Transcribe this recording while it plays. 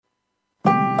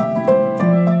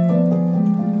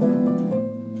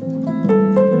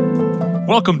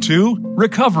Welcome to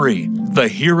Recovery, the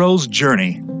Hero's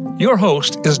Journey. Your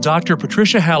host is Dr.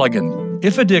 Patricia Halligan.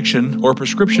 If addiction or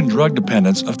prescription drug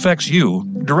dependence affects you,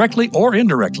 directly or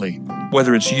indirectly,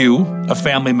 whether it's you, a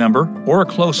family member, or a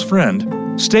close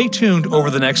friend, stay tuned over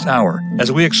the next hour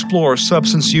as we explore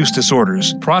substance use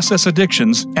disorders, process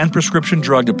addictions, and prescription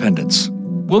drug dependence.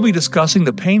 We'll be discussing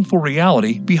the painful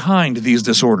reality behind these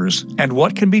disorders and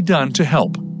what can be done to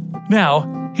help.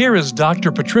 Now, here is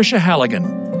Dr. Patricia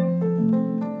Halligan.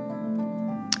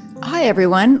 Hi,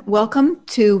 everyone. Welcome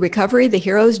to Recovery, the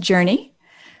Hero's Journey.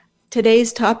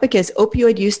 Today's topic is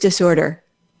opioid use disorder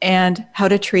and how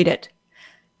to treat it.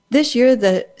 This year,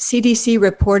 the CDC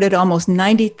reported almost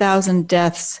 90,000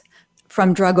 deaths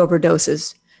from drug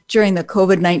overdoses during the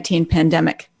COVID-19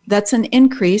 pandemic. That's an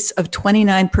increase of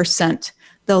 29%,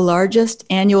 the largest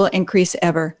annual increase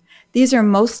ever. These are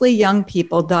mostly young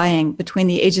people dying between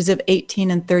the ages of 18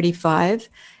 and 35,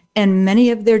 and many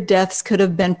of their deaths could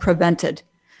have been prevented.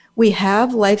 We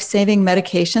have life-saving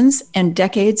medications and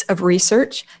decades of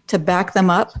research to back them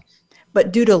up,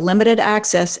 but due to limited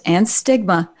access and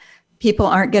stigma, people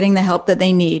aren't getting the help that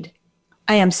they need.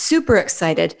 I am super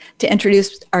excited to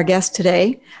introduce our guest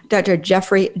today, Dr.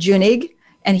 Jeffrey Junig,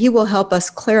 and he will help us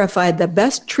clarify the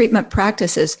best treatment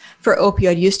practices for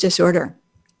opioid use disorder.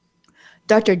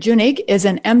 Dr. Junig is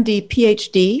an MD,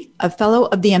 PhD, a fellow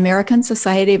of the American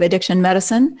Society of Addiction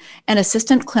Medicine, and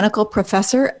assistant clinical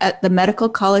professor at the Medical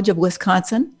College of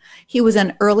Wisconsin. He was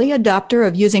an early adopter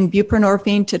of using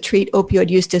buprenorphine to treat opioid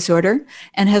use disorder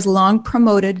and has long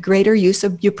promoted greater use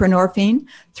of buprenorphine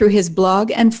through his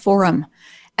blog and forum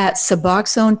at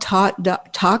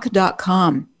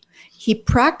suboxonetalk.com. He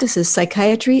practices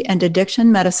psychiatry and addiction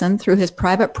medicine through his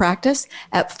private practice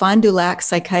at Fond du Lac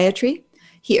Psychiatry.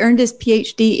 He earned his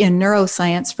PhD in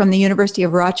neuroscience from the University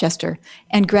of Rochester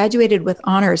and graduated with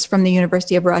honors from the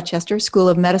University of Rochester School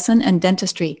of Medicine and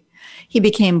Dentistry. He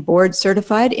became board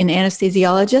certified in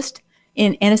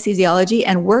anesthesiology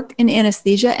and worked in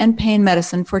anesthesia and pain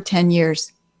medicine for 10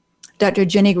 years. Dr.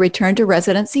 Junig returned to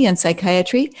residency in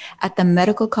psychiatry at the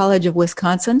Medical College of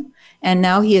Wisconsin, and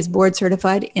now he is board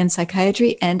certified in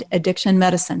psychiatry and addiction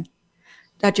medicine.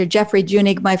 Dr. Jeffrey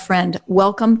Junig, my friend,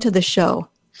 welcome to the show.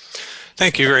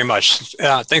 Thank you very much.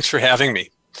 Thanks for having me.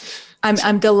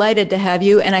 I'm delighted to have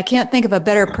you, and I can't think of a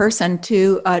better person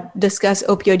to discuss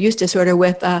opioid use disorder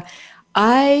with.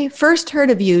 I first heard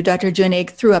of you, Dr.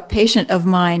 Junig, through a patient of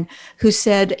mine who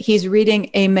said he's reading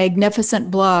a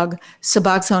magnificent blog,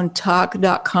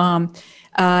 suboxonetalk.com,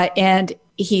 and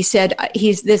he said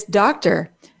he's this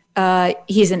doctor.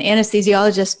 He's an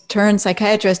anesthesiologist turned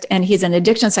psychiatrist, and he's an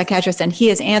addiction psychiatrist, and he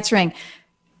is answering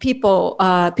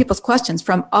people's questions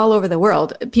from all over the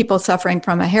world, people suffering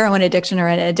from a heroin addiction or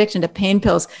an addiction to pain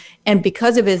pills. And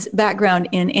because of his background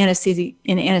in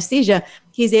anesthesia,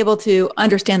 he's able to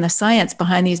understand the science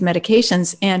behind these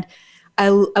medications. And I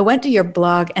went to your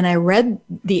blog and I read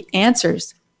the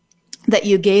answers that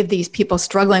you gave these people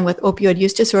struggling with opioid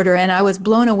use disorder. And I was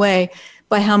blown away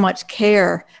by how much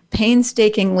care,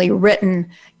 painstakingly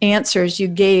written answers you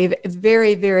gave,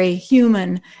 very, very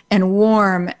human and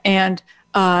warm and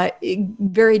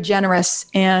very generous.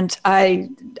 And I've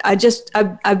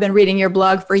been reading your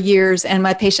blog for years, and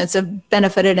my patients have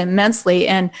benefited immensely.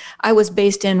 And I was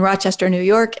based in Rochester, New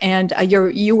York, and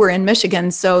you were in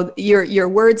Michigan, so your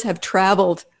words have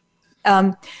traveled.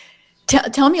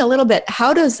 Tell me a little bit.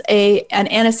 How does an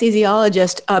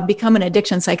anesthesiologist become an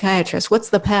addiction psychiatrist? What's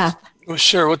the path? Well,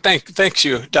 sure. Well, thanks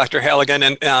you, Dr. Halligan.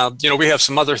 And, we have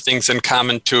some other things in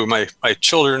common too. My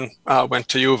children went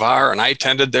to U of R and I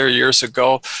attended there years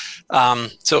ago.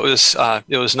 So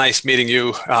it was nice meeting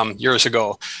you years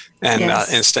ago and,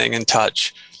 Yes. And staying in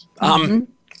touch. Mm-hmm.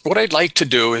 What I'd like to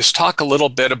do is talk a little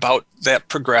bit about that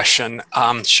progression,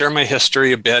 share my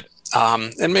history a bit,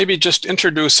 and maybe just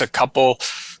introduce a couple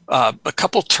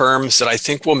terms that I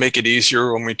think will make it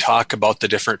easier when we talk about the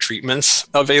different treatments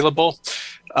available.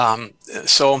 I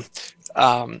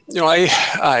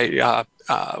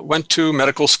went to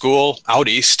medical school out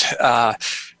east,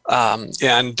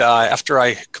 and after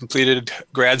I completed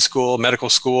medical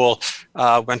school,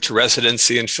 went to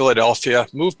residency in Philadelphia,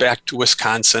 moved back to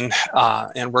Wisconsin,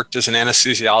 and worked as an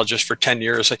anesthesiologist for 10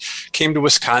 years. I came to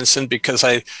Wisconsin because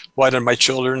I wanted my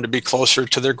children to be closer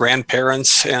to their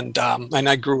grandparents, and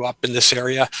I grew up in this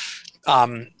area.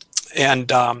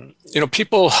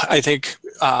 People, I think,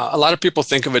 a lot of people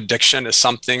think of addiction as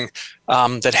something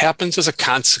that happens as a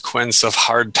consequence of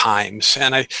hard times.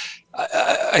 And I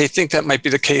think that might be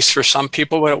the case for some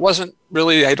people, but it wasn't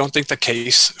really, I don't think, the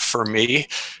case for me.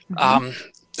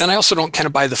 Mm-hmm. I also don't kind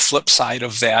of buy the flip side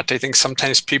of that. I think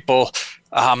sometimes people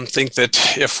think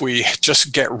that if we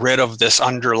just get rid of this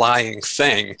underlying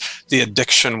thing, the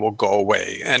addiction will go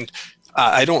away. And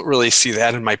I don't really see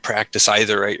that in my practice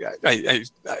either.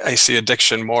 I see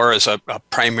addiction more as a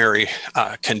primary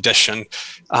condition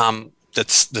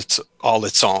that's all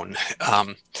its own.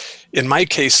 In my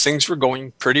case, things were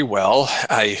going pretty well.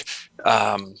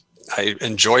 I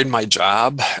enjoyed my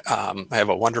job. I have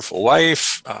a wonderful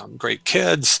wife, great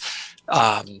kids,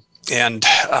 and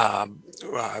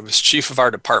I was chief of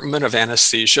our department of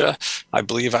anesthesia. I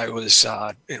believe I was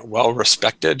well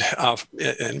respected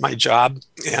in my job,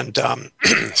 and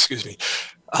excuse me.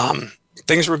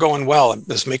 Things were going well. I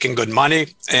was making good money,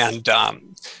 and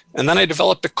then I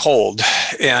developed a cold,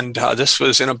 and this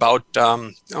was in about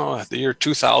the year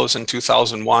 2000,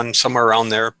 2001, somewhere around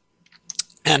there.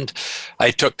 And I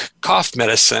took cough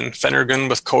medicine, Phenergan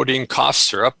with codeine cough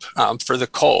syrup, for the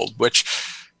cold, which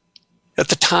at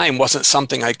the time wasn't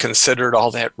something I considered all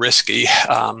that risky.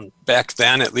 Back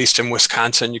then, at least in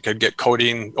Wisconsin, you could get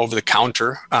codeine over the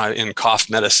counter in cough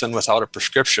medicine without a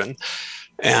prescription.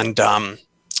 And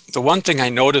the one thing I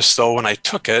noticed, though, when I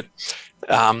took it,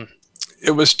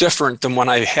 it was different than when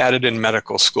I had it in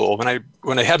medical school.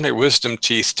 When I had my wisdom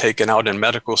teeth taken out in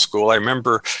medical school, I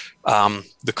remember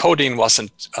the codeine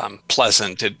wasn't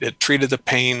pleasant. It treated the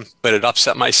pain, but it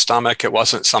upset my stomach. It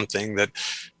wasn't something that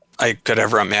I could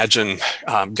ever imagine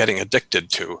getting addicted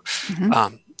to.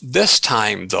 Mm-hmm. This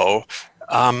time, though,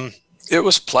 it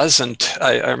was pleasant.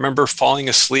 I remember falling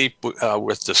asleep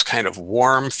with this kind of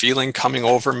warm feeling coming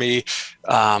over me.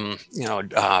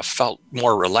 Felt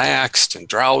more relaxed and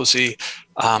drowsy,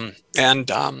 and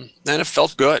it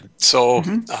felt good. So,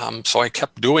 Mm-hmm. So I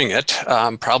kept doing it,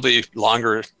 probably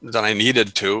longer than I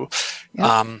needed to.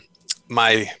 Yeah.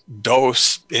 My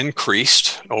dose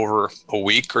increased over a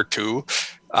week or two.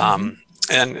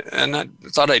 And I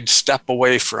thought I'd step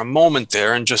away for a moment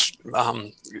there and just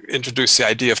introduce the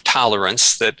idea of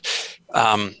tolerance, that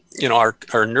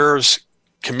our nerves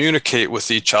communicate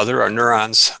with each other, our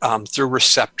neurons, through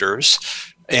receptors.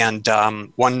 And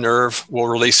one nerve will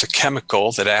release a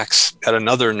chemical that acts at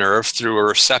another nerve through a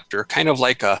receptor, kind of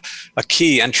like a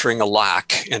key entering a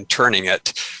lock and turning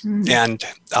it. And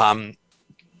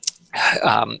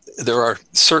there are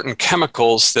certain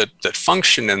chemicals that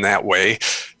function in that way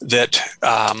that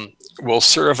will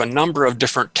serve a number of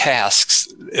different tasks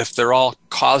if they're all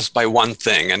caused by one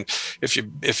thing. And if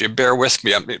you bear with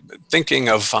me, I'm thinking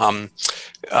of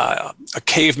a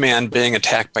caveman being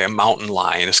attacked by a mountain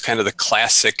lion is kind of the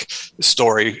classic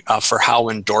story for how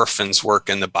endorphins work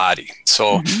in the body.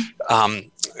 So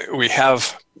we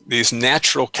have these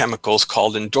natural chemicals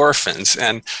called endorphins,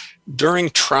 and during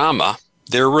trauma,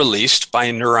 they're released by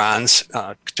neurons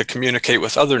to communicate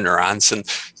with other neurons. And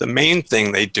the main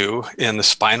thing they do in the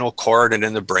spinal cord and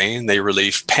in the brain, they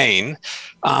relieve pain.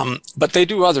 But they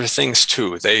do other things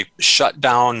too. They shut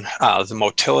down the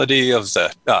motility of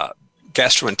the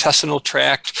gastrointestinal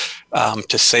tract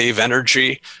to save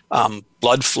energy.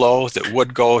 Blood flow that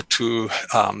would go to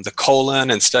the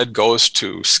colon instead goes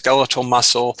to skeletal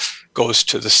muscle, goes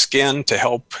to the skin to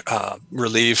help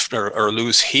relieve or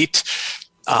lose heat.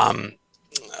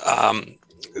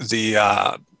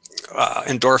 The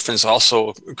endorphins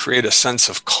also create a sense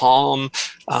of calm.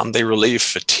 They relieve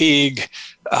fatigue.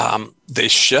 They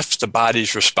shift the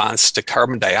body's response to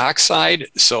carbon dioxide.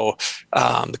 So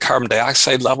the carbon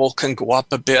dioxide level can go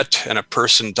up a bit and a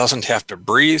person doesn't have to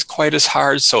breathe quite as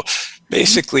hard. So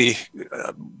basically,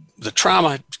 the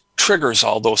trauma triggers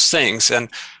all those things. And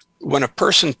when a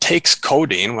person takes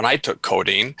codeine, when I took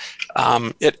codeine,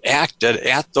 it acted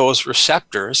at those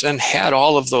receptors and had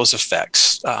all of those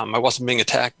effects. I wasn't being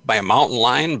attacked by a mountain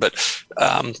lion, but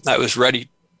I was ready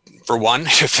for one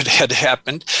if it had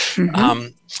happened.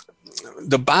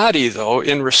 The body, though,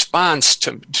 in response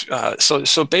to,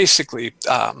 so basically,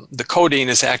 the codeine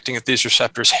is acting at these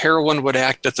receptors. Heroin would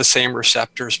act at the same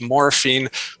receptors. Morphine,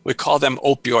 we call them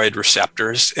opioid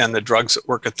receptors, and the drugs that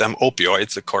work at them,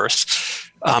 opioids, of course.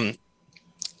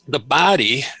 The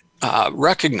body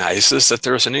recognizes that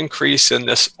there's an increase in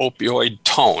this opioid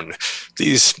tone.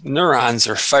 These neurons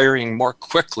are firing more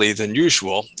quickly than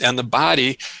usual, and the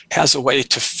body has a way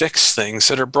to fix things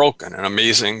that are broken, an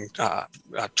amazing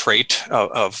trait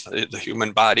of the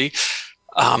human body.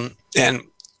 And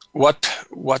what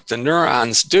the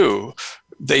neurons do,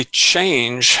 they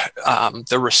change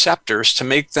the receptors to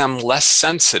make them less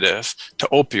sensitive to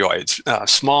opioids.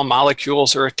 Small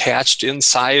molecules are attached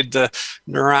inside the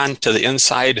neuron to the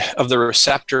inside of the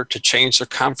receptor to change their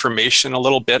conformation a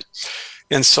little bit.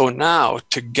 And so now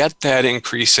to get that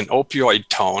increase in opioid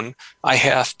tone, I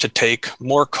have to take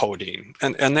more codeine.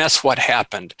 And that's what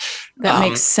happened. That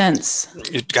makes sense.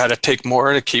 You got to take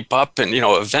more to keep up. And,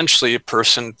 eventually a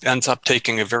person ends up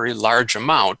taking a very large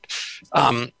amount.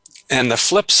 And the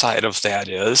flip side of that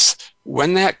is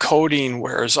when that codeine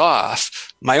wears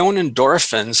off, my own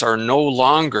endorphins are no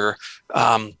longer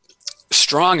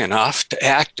strong enough to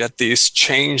act at these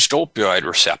changed opioid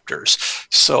receptors.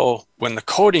 So when the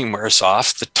codeine wears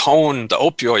off, the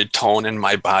opioid tone in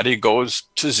my body goes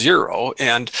to zero.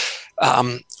 And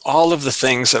all of the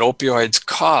things that opioids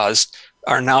caused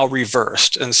are now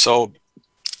reversed. And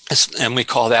we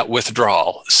call that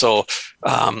withdrawal. So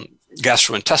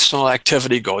gastrointestinal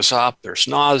activity goes up, there's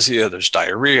nausea, there's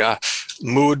diarrhea,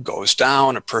 mood goes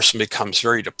down, a person becomes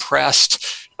very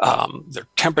depressed, their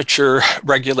temperature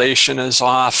regulation is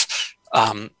off,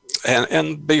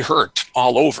 and they hurt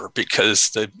all over because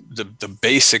the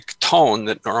basic tone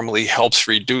that normally helps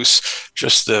reduce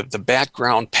just the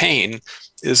background pain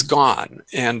is gone.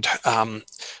 And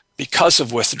because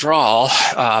of withdrawal,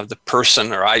 the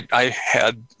person or I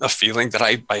had a feeling that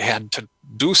I had to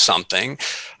do something,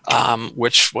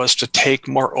 which was to take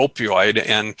more opioid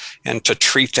and to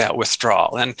treat that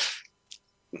withdrawal. And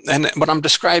what I'm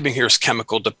describing here is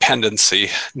chemical dependency,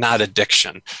 not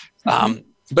addiction.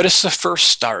 But it's the first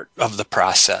start of the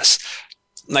process.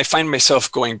 And I find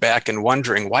myself going back and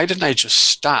wondering, why didn't I just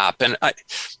stop? And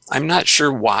I'm not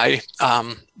sure why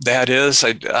that is.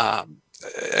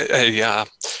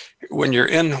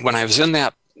 When I was in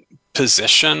that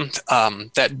position,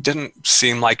 that didn't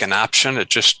seem like an option. It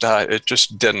just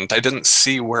didn't. I didn't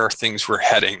see where things were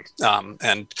heading.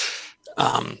 And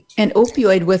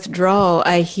opioid withdrawal,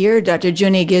 I hear Dr.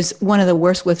 Junig is one of the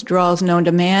worst withdrawals known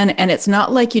to man. And it's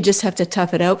not like you just have to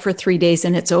tough it out for 3 days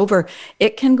and it's over.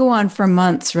 It can go on for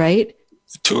months, right?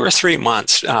 2 or 3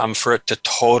 months for it to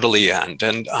totally end.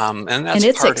 And that's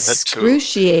it's part of it too.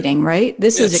 Excruciating, right?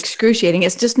 This is excruciating.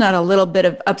 It's just not a little bit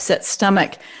of upset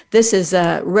stomach. This is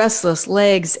restless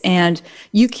legs and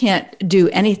you can't do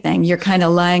anything. You're kind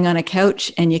of lying on a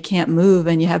couch and you can't move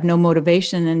and you have no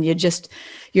motivation and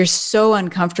you're so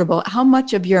uncomfortable. How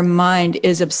much of your mind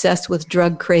is obsessed with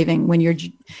drug craving when you're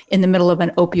in the middle of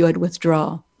an opioid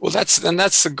withdrawal? Well,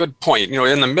 that's a good point.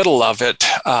 In the middle of it,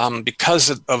 because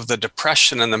of the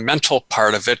depression and the mental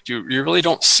part of it, you really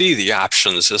don't see the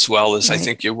options as well as I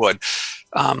think you would.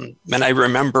 And I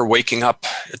remember waking up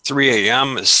at 3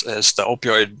 a.m. as the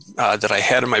opioid that I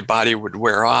had in my body would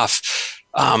wear off.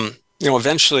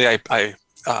 Eventually I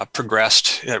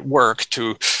progressed at work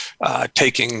to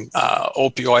taking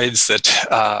opioids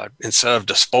that instead of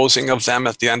disposing of them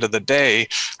at the end of the day,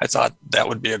 I thought that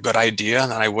would be a good idea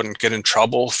and then I wouldn't get in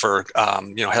trouble for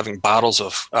having bottles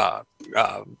of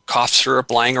cough syrup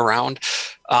lying around.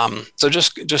 So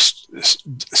just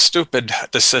stupid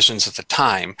decisions at the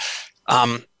time.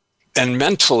 And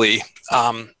mentally,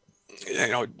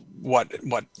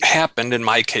 what happened in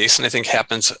my case, and I think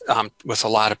happens with a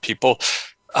lot of people,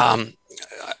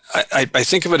 I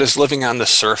think of it as living on the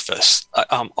surface.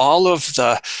 All of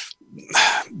the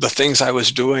things I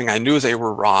was doing, I knew they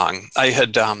were wrong. I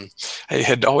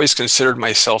had always considered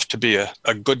myself to be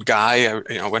a good guy.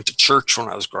 I went to church when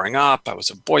I was growing up. I was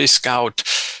a Boy Scout,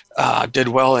 did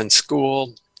well in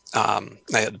school. I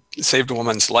had saved a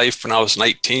woman's life when I was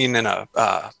 19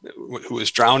 who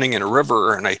was drowning in a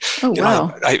river. And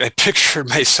I pictured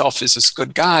myself as this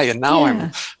good guy. And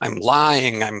now I'm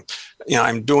lying.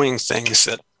 I'm doing things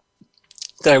that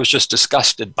I was just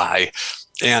disgusted by.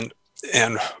 And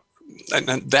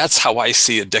that's how I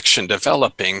see addiction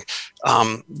developing.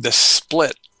 The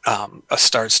split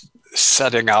starts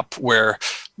setting up where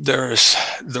there's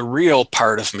the real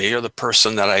part of me, or the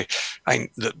person that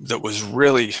that was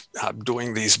really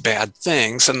doing these bad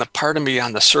things, and the part of me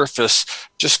on the surface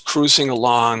just cruising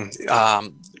along,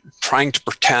 trying to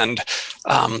pretend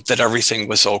that everything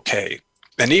was okay.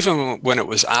 And even when it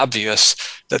was obvious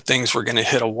that things were going to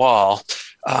hit a wall,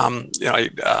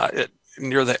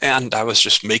 near the end, I was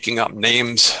just making up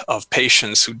names of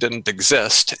patients who didn't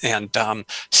exist and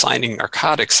signing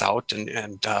narcotics out,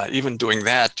 and even doing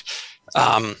that,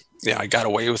 I got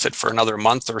away with it for another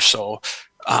month or so.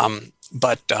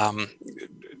 But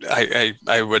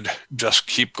I would just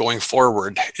keep going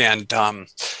forward, and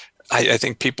I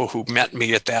think people who met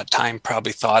me at that time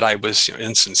probably thought I was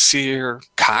insincere,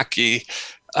 cocky,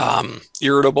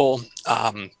 irritable,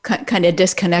 kind of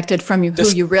disconnected from who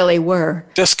you really were.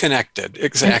 Disconnected,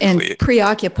 exactly. And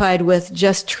preoccupied with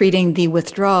just treating the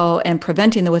withdrawal and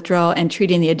preventing the withdrawal and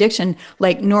treating the addiction,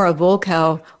 like Nora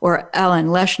Volkow or Alan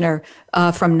Leshner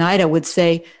from NIDA would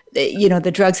say,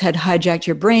 the drugs had hijacked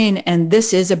your brain, and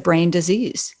this is a brain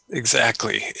disease.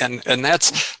 Exactly, and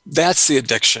that's the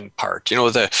addiction part.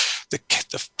 The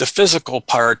physical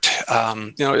part,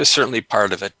 is certainly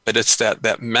part of it, but it's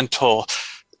that mental.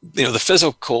 The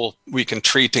physical we can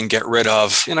treat and get rid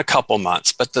of in a couple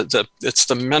months, but it's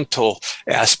the mental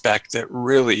aspect that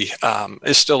really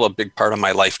is still a big part of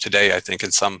my life today. I think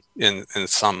in some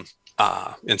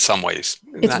ways.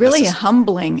 It's really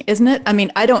humbling, isn't it?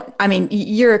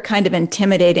 You're kind of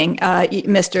intimidating,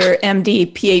 Mr.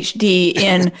 MD, PhD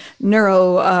in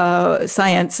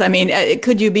neuroscience.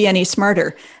 Could you be any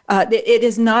smarter? It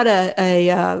is not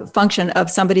a function of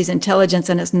somebody's intelligence,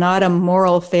 and it's not a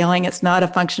moral failing. It's not a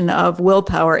function of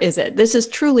willpower, is it? This is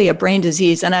truly a brain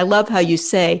disease. And I love how you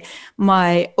say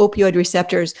my opioid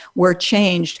receptors were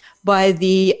changed by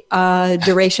the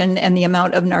duration and the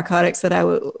amount of narcotics that I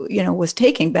was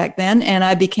taking back then. And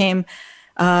I became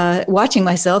watching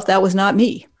myself. That was not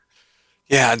me.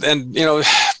 Yeah. And,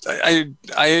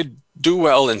 I do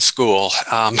well in school,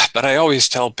 but I always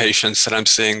tell patients that I'm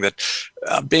seeing that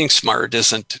being smart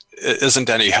isn't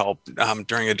any help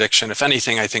during addiction. If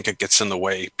anything, I think it gets in the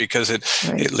way, because it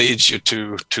leads you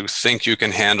to think you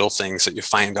can handle things that you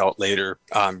find out later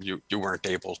you weren't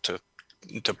able to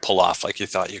pull off like you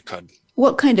thought you could.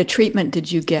 What kind of treatment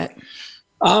did you get?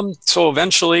 So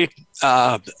eventually,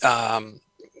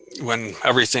 when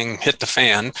everything hit the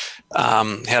fan,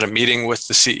 had a meeting with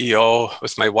the CEO,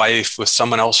 with my wife, with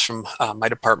someone else from my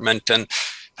department, and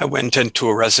I went into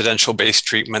a residential-based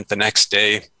treatment the next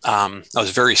day. I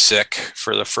was very sick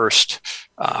for the first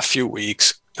few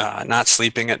weeks, not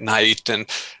sleeping at night, and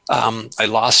I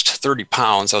lost 30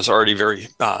 pounds. I was already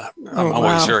I'm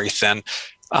always very thin.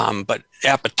 But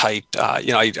appetite,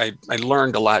 I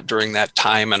learned a lot during that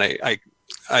time, and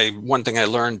one thing I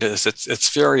learned is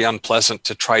it's very unpleasant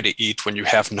to try to eat when you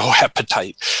have no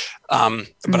appetite.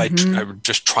 But I would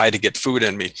just try to get food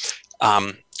in me.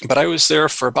 But I was there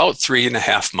for about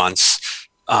 3.5 months.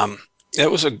 It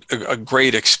was a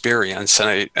great experience,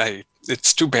 and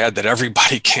it's too bad that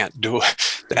everybody can't do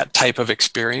that type of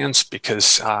experience,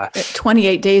 because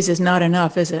 28 days is not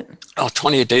enough, is it? Oh,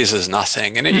 28 days is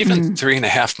nothing. And even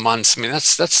 3.5 months,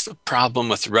 that's the problem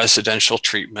with residential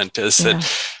treatment, is that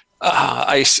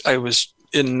I was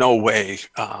in no way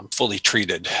fully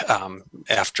treated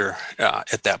after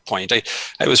at that point.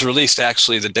 I was released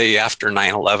actually the day after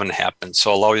 9/11 happened,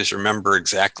 so I'll always remember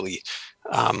exactly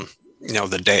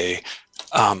the day.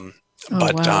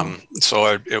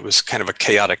 So it was kind of a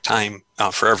chaotic time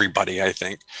for everybody, I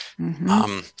think.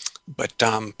 But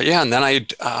yeah, and then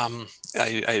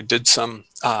I did some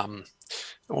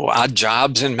odd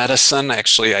jobs in medicine.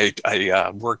 Actually,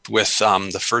 I worked with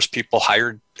the first people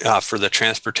hired for the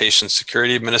Transportation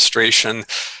Security Administration,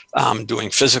 doing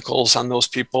physicals on those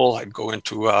people. I'd go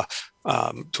into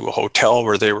to a hotel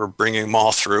where they were bringing them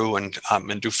all through and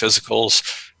do physicals.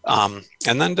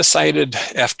 And then decided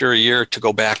after a year to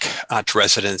go back to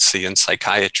residency in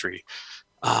psychiatry.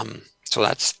 So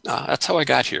that's how I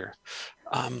got here.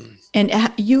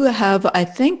 And you have, I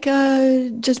think,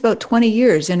 just about 20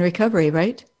 years in recovery,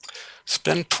 right? It's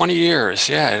been 20 years.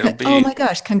 Yeah. It'll be, oh my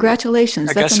gosh.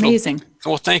 Congratulations. That's amazing.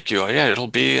 Well, thank you. Yeah. It'll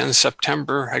be in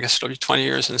September. I guess it'll be 20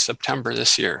 years in September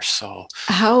this year. So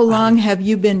how long have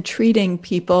you been treating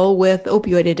people with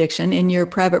opioid addiction in your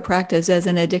private practice as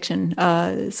an addiction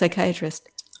psychiatrist?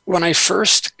 When I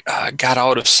first got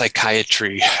out of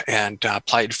psychiatry and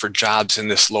applied for jobs in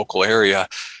this local area,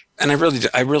 and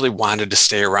I really wanted to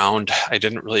stay around. I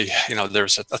didn't really,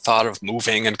 there's a thought of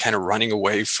moving and kind of running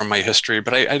away from my history,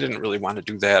 but I didn't really want to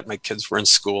do that. My kids were in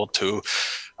school too.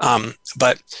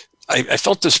 But I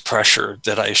felt this pressure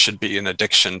that I should be an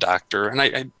addiction doctor. And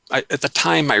I at the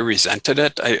time I resented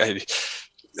it.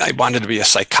 I wanted to be a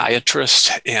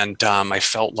psychiatrist, and I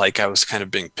felt like I was kind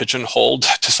of being pigeonholed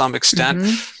to some extent.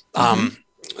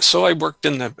 So I worked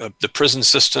in the prison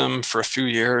system for a few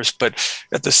years, but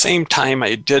at the same time,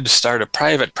 I did start a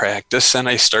private practice, and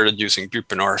I started using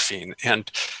buprenorphine,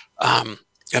 and I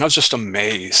was just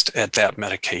amazed at that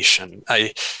medication.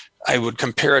 I would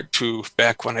compare it to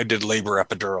back when I did labor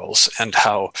epidurals, and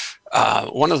how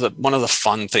one of the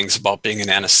fun things about being an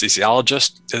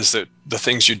anesthesiologist is that the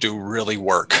things you do really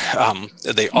work.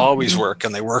 They always work,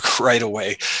 and they work right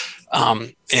away.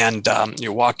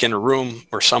 You walk in a room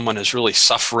where someone is really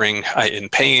suffering in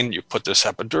pain, you put this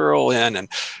epidural in, and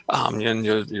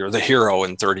you're the hero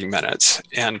in 30 minutes.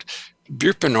 And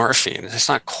buprenorphine, it's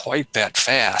not quite that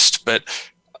fast, but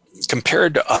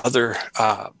compared to other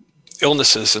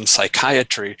illnesses in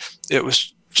psychiatry, it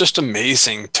was just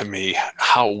amazing to me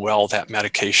how well that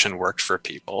medication worked for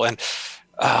people. And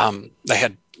I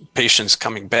had patients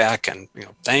coming back and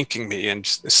thanking me and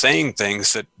saying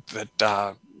things that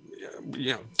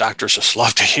doctors just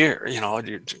love to hear.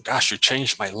 Gosh, you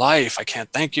changed my life. I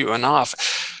can't thank you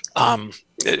enough.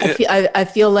 I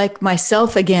feel like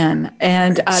myself again,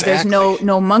 and Exactly. There's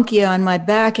no monkey on my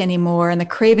back anymore, and the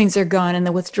cravings are gone, and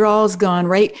the withdrawal's gone,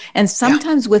 right? And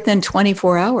sometimes within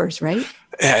 24 hours, right?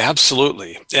 Yeah,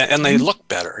 absolutely. And they look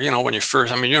better, when you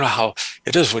first, how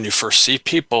it is when you first see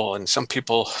people, and some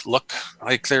people look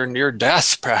like they're near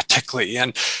death practically.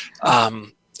 And,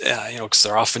 because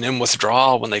they're often in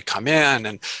withdrawal when they come in,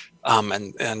 and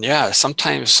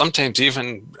sometimes even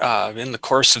in the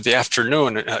course of the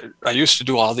afternoon, I used to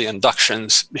do all the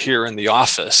inductions here in the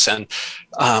office. And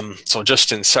so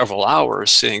just in several hours,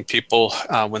 seeing people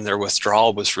when their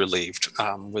withdrawal was relieved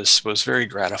was very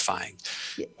gratifying.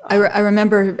 I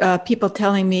remember people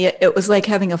telling me it was like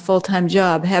having a full-time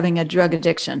job, having a drug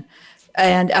addiction.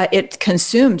 And it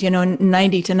consumed,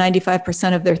 90 to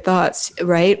 95% of their thoughts,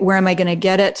 right? Where am I going to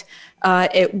get it?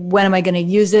 When am I going to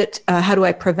use it? How do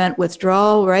I prevent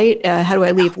withdrawal, right? How do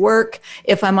I leave work?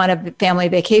 If I'm on a family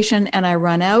vacation and I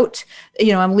run out,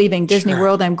 I'm leaving Disney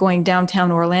World, I'm going downtown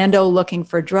Orlando looking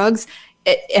for drugs,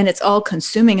 and it's all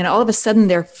consuming, and all of a sudden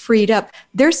they're freed up.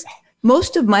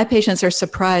 Most of my patients are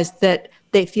surprised that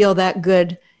they feel that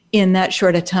good in that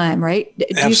short a time, right? Do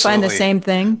Absolutely. You find the same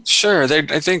thing? Sure.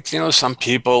 I think, some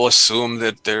people assume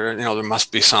that there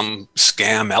must be some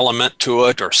scam element to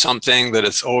it or something, that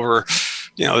it's over,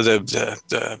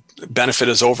 the benefit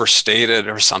is overstated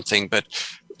or something. But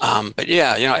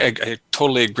yeah, I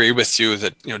totally agree with you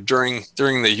that,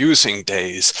 during the using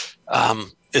days,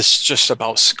 it's just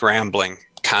about scrambling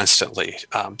constantly,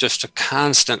 just a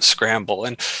constant scramble.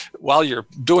 And while you're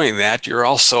doing that, you're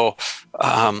also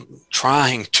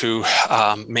trying to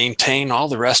maintain all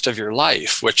the rest of your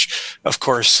life, which of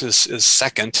course is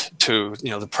second to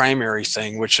the primary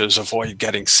thing, which is avoid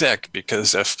getting sick.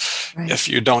 Because if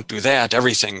you don't do that,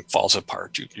 everything falls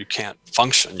apart. You can't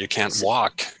function. You can't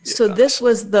walk. So this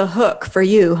was the hook for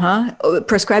you, huh?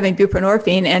 Prescribing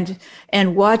buprenorphine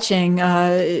and watching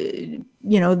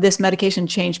this medication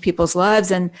change people's lives,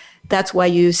 and that's why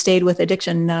you stayed with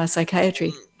addiction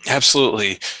psychiatry.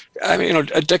 Absolutely. I mean,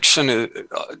 addiction,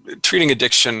 treating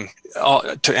addiction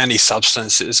to any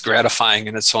substance is gratifying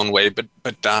in its own way. But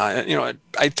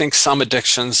I think some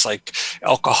addictions like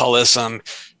alcoholism,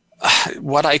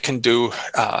 what I can do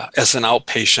as an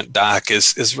outpatient doc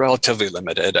is relatively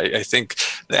limited. I think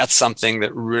that's something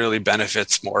that really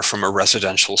benefits more from a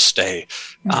residential stay.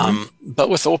 But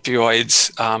with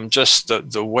opioids, just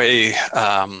the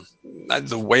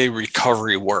way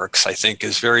recovery works, I think,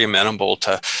 is very amenable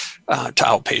to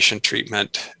outpatient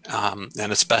treatment,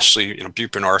 and especially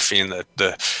buprenorphine.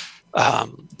 The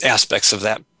aspects of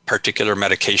that particular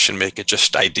medication make it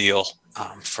just ideal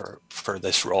for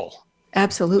this role.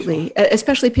 Absolutely.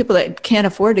 Especially people that can't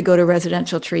afford to go to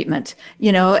residential treatment,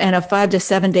 and a 5 to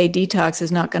 7 day detox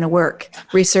is not going to work.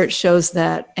 Research shows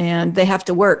that, and they have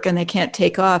to work and they can't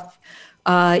take off,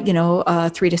 3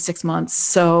 to 6 months.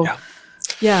 So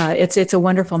yeah, it's a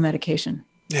wonderful medication.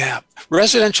 Yeah.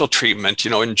 Residential treatment,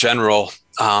 in general,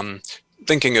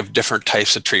 thinking of different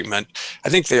types of treatment, I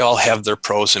think they all have their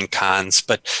pros and cons,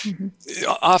 but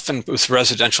often with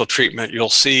residential treatment, you'll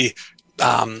see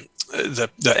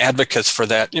the advocates for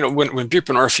that. When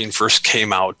buprenorphine first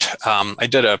came out, I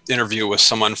did an interview with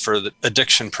someone for the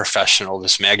Addiction Professional,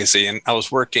 this magazine. I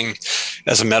was working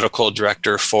as a medical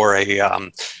director for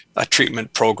a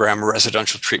treatment program, a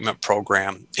residential treatment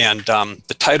program. And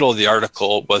the title of the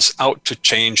article was "Out to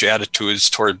Change Attitudes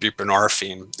Toward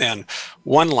Buprenorphine." And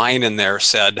one line in there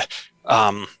said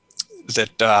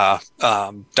that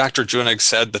Dr. Junig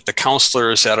said that the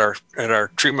counselors at our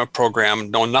treatment program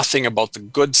know nothing about the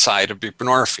good side of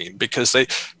buprenorphine, because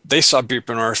they saw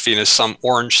buprenorphine as some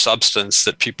orange substance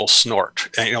that people snort,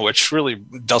 which really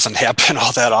doesn't happen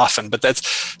all that often, but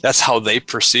that's how they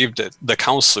perceived it, the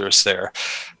counselors there.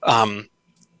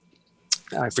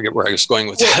 I forget where I was going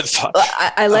with that thought.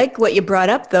 I like what you brought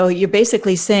up, though. You're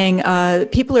basically saying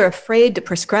people are afraid to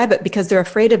prescribe it because they're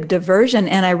afraid of diversion.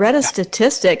 And I read a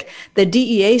statistic. The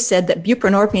DEA said that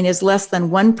buprenorphine is less than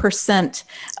 1%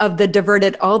 of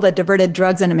all the diverted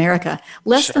drugs in America.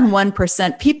 Less than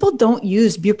 1%. People don't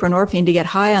use buprenorphine to get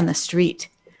high on the street.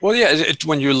 Well, yeah,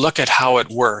 when you look at how it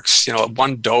works,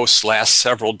 one dose lasts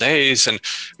several days. And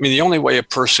I mean, the only way a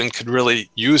person could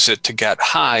really use it to get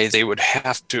high, they would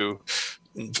have to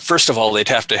first of all, they'd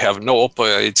have to have no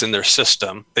opioids in their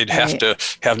system. They'd have to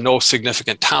have no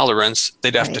significant tolerance.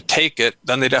 They'd have to take it.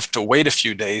 Then they'd have to wait a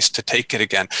few days to take it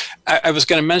again. I was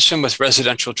going to mention with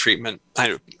residential treatment,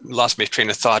 I lost my train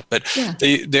of thought, but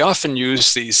they often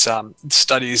use these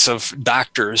studies of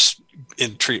doctors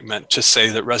in treatment to say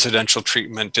that residential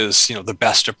treatment is, the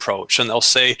best approach. And they'll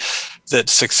say that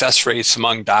success rates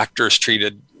among doctors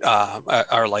treated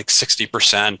are like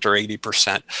 60% or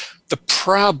 80%. The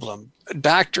problem,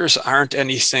 doctors aren't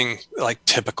anything like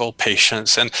typical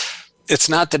patients. And it's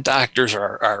not that doctors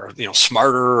are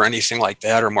smarter or anything like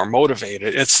that or more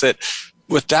motivated. It's that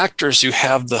with doctors, you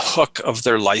have the hook of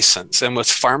their license, and with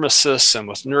pharmacists and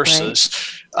with nurses.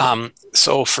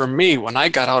 So for me, when I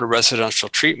got out of residential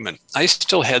treatment, I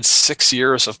still had 6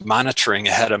 years of monitoring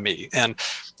ahead of me. And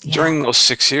during those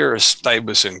 6 years, I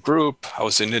was in group, I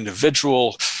was an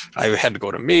individual, I had to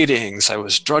go to meetings, I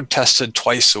was drug tested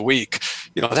twice a week.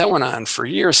 That went on for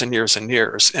years and years and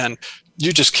years. And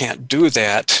you just can't do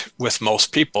that with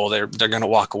most people. They're going to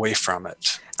walk away from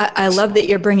it. I love that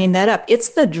you're bringing that up. It's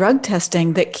the drug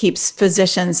testing that keeps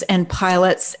physicians and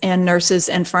pilots and nurses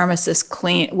and pharmacists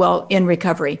in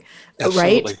recovery,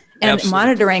 Absolutely. right? And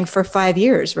monitoring for 5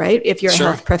 years, right? If you're a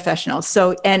health professional.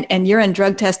 So, and you're in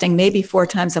drug testing maybe 4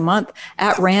 times a month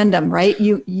at random, right?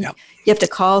 You have to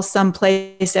call some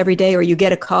place every day, or you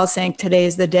get a call saying today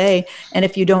is the day. And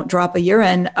if you don't drop a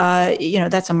urine,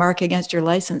 that's a mark against your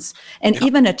license. And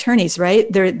even attorneys, right?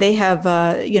 They have,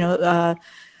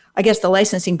 I guess the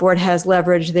licensing board has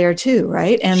leverage there too,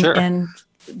 right? And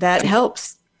that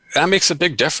helps. That makes a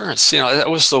big difference. That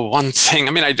was the one thing.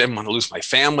 I mean, I didn't want to lose my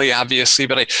family, obviously,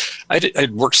 but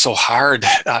I'd worked so hard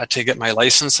to get my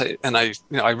license, and I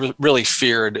really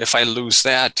feared if I lose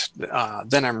that,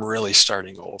 then I'm really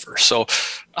starting over. So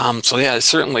it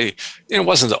certainly, it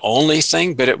wasn't the only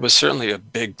thing, but it was certainly a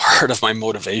big part of my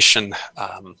motivation.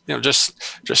 Just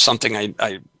something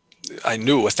I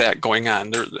knew with that going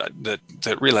on,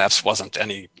 that relapse wasn't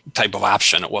any type of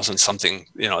option. It wasn't something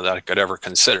that I could ever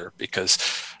consider, because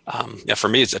for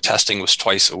me, the testing was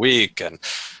twice a week, and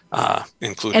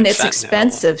including and it's fentanyl.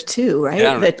 Expensive too, right?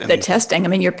 Yeah, the testing. I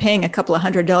mean, you're paying a couple of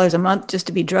 $100s a month just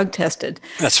to be drug tested.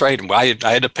 That's right. I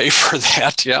had to pay for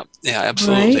that. Yeah,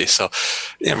 absolutely. Right. So,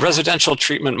 residential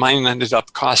treatment, mine ended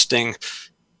up costing.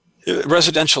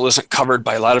 Residential isn't covered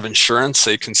by a lot of insurance.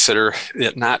 They consider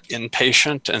it not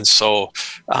inpatient. And so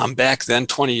back then,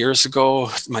 20 years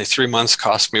ago, my 3 months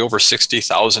cost me over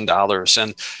 $60,000.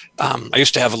 And I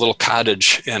used to have a little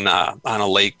cottage on a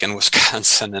lake in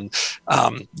Wisconsin, and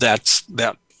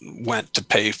that went to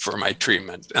pay for my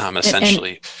treatment,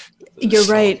 essentially. You're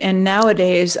right. And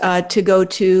nowadays, to go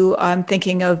to, I'm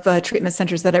thinking of treatment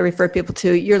centers that I refer people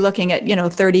to, you're looking at,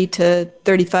 $30,000 to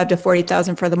 $35,000 to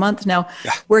 $40,000 for the month. Now,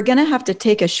 we're going to have to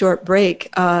take a short break,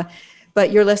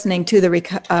 but you're listening to the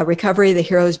Recovery, the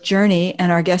Hero's Journey,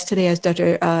 and our guest today is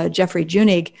Dr. Jeffrey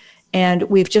Junig, and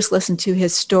we've just listened to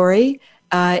his story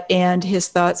and his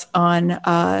thoughts on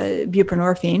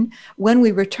buprenorphine. When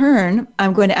we return,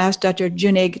 I'm going to ask Dr.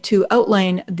 Junig to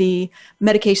outline the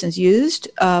medications used,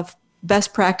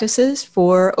 best practices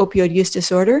for opioid use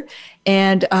disorder,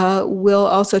 and we'll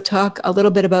also talk a little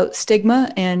bit about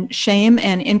stigma and shame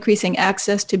and increasing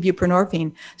access to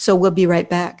buprenorphine. So we'll be right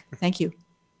back. Thank you.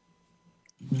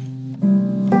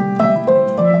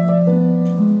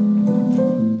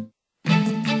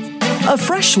 A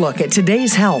fresh look at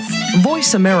today's health.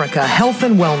 Voice America Health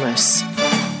and Wellness.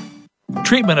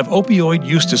 Treatment of opioid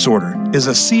use disorder is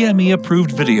a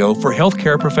CME-approved video for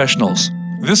healthcare professionals.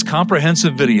 This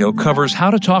comprehensive video covers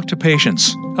how to talk to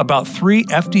patients about 3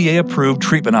 FDA-approved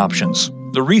treatment options,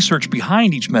 the research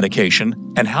behind each medication,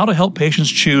 and how to help patients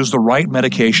choose the right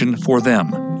medication for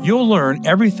them. You'll learn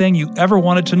everything you ever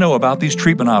wanted to know about these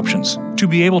treatment options to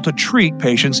be able to treat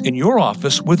patients in your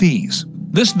office with ease.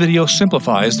 This video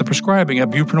simplifies the prescribing of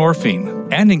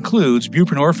buprenorphine and includes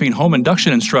buprenorphine home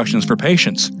induction instructions for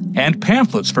patients and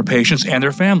pamphlets for patients and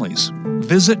their families.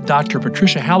 Visit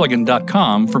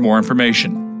drpatriciahalligan.com for more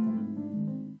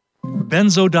information.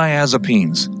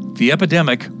 Benzodiazepines, the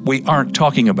epidemic we aren't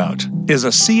talking about, is a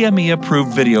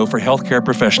CME-approved video for healthcare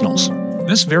professionals.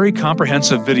 This very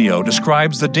comprehensive video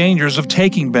describes the dangers of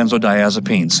taking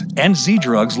benzodiazepines and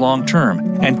Z-drugs long-term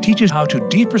and teaches how to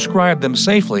deprescribe them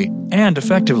safely and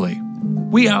effectively.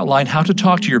 We outline how to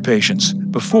talk to your patients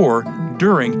before,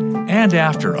 during, and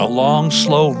after a long,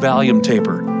 slow Valium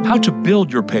taper, how to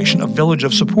build your patient a village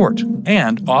of support,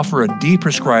 and offer a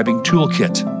deprescribing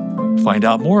toolkit. Find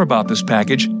out more about this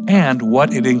package and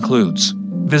what it includes.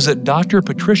 Visit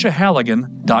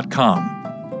drpatriciahalligan.com.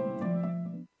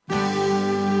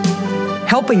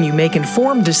 Helping you make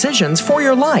informed decisions for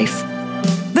your life.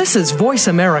 This is Voice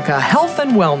America Health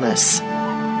and Wellness.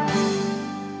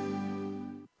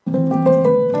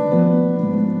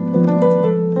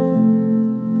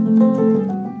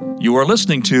 You are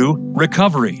listening to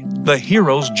Recovery, the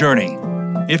Hero's Journey.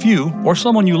 If you or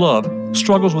someone you love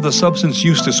struggles with a substance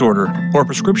use disorder or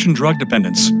prescription drug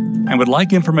dependence and would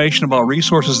like information about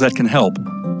resources that can help,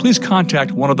 please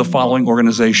contact one of the following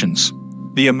organizations: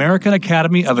 the American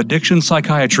Academy of Addiction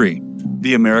Psychiatry,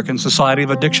 the American Society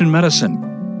of Addiction Medicine,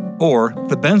 or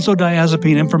the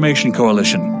Benzodiazepine Information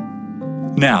Coalition.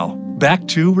 Now, back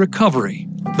to Recovery,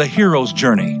 the Hero's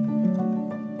Journey.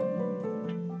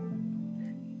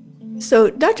 So,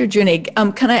 Dr. Junig,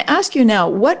 can I ask you now,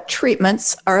 what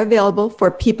treatments are available for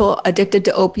people addicted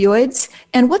to opioids,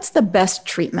 and what's the best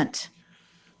treatment?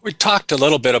 We talked a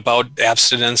little bit about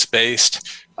abstinence-based.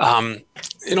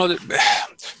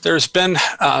 There's been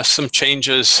some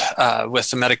changes with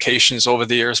the medications over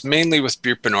the years, mainly with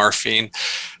buprenorphine,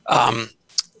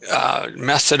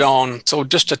 methadone. So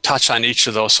just to touch on each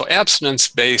of those. So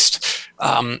abstinence-based,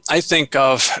 I think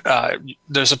of,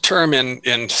 there's a term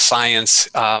in science,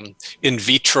 in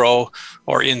vitro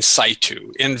or in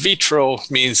situ. In vitro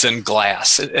means in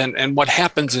glass. And what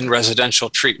happens in residential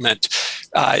treatment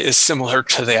is similar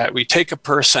to that. We take a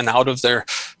person out of their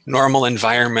normal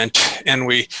environment and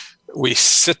we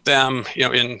sit them,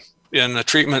 in a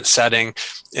treatment setting,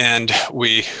 and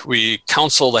we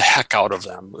counsel the heck out of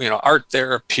them. Art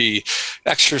therapy,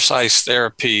 exercise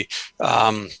therapy,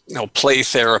 play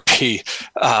therapy.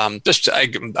 I'm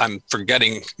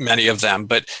forgetting many of them,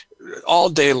 but all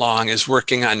day long is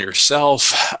working on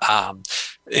yourself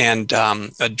and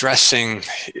addressing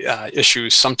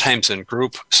issues, sometimes in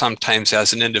group, sometimes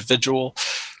as an individual.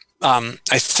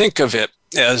 I think of it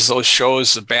as those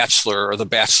shows, The Bachelor or The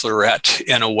Bachelorette,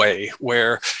 in a way,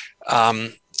 where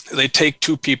they take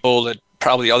two people that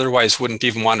probably otherwise wouldn't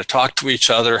even want to talk to each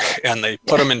other, and they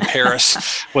put them in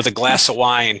Paris with a glass of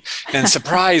wine, and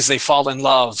surprise, they fall in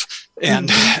love. And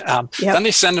then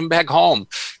they send them back home.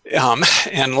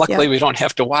 And luckily we don't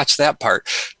have to watch that part.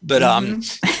 But,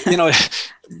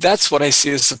 that's what I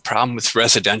see as the problem with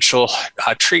residential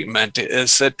treatment,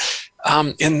 is that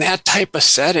in that type of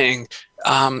setting,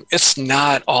 it's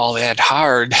not all that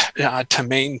hard to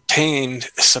maintain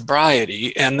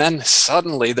sobriety. And then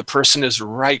suddenly the person is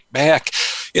right back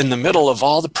in the middle of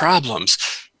all the problems.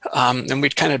 And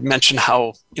we'd kind of mention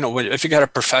how, if you got a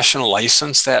professional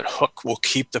license, that hook will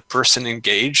keep the person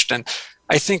engaged. And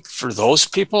I think for those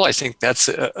people, I think that's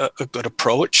a good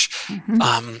approach.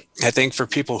 Mm-hmm. I think for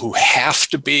people who have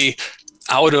to be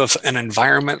out of an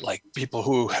environment, like people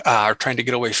who are trying to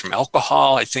get away from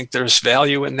alcohol, I think there's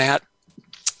value in that.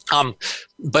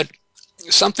 But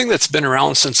something that's been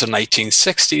around since the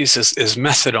 1960s is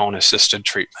methadone-assisted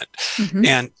treatment. Mm-hmm.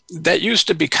 And that used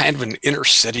to be kind of an inner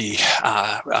city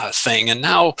thing. And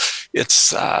now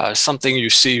it's something you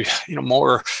see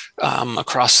more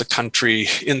across the country,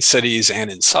 in cities and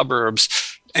in suburbs.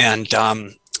 And,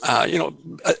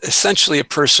 essentially a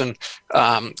person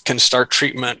can start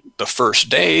treatment the first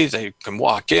day. They can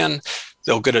walk in.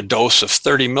 They'll get a dose of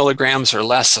 30 milligrams or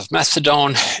less of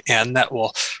methadone, and that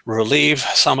will relieve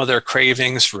some of their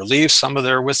cravings, relieve some of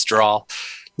their withdrawal.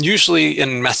 Usually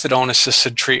in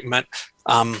methadone-assisted treatment,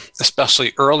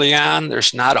 especially early on,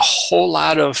 there's not a whole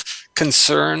lot of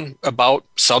concern about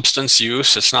substance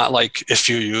use. It's not like if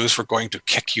you use, we're going to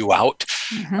kick you out.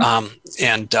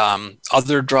 Mm-hmm.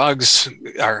 Other drugs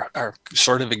are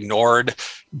sort of ignored.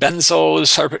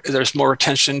 Benzos, there's more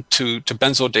attention to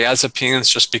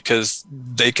benzodiazepines just because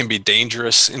they can be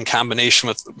dangerous in combination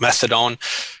with methadone.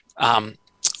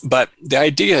 But the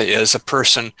idea is a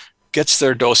person gets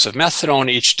their dose of methadone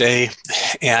each day,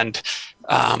 and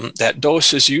that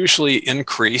dose is usually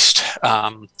increased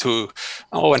to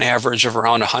an average of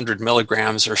around 100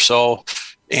 milligrams or so,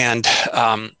 and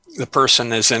the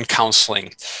person is in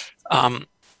counseling.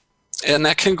 And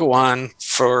that can go on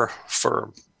for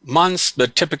months,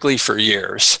 but typically for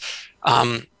years.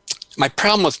 My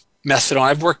problem with methadone,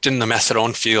 I've worked in the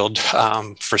methadone field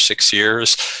for 6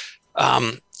 years.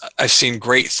 I've seen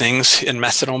great things in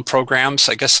methadone programs.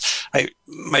 I guess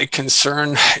my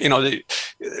concern,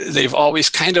 they've always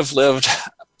kind of lived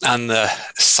on the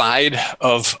side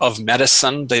of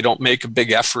medicine. They don't make a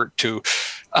big effort to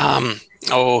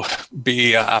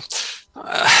be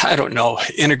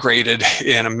integrated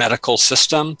in a medical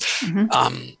system.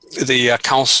 Mm-hmm. The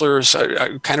counselors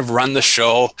kind of run the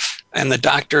show, and the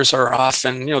doctors are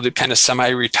often, the kind of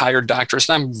semi-retired doctors.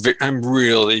 I'm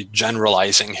really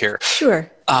generalizing here.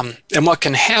 Sure. And what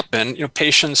can happen,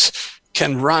 patients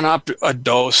can run up a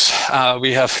dose.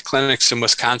 We have clinics in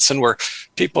Wisconsin where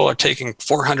people are taking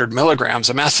 400 milligrams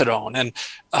of methadone, and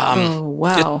oh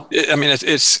wow!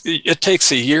 It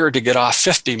takes a year to get off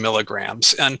 50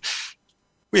 milligrams, and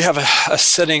we have a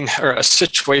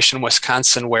situation in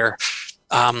Wisconsin where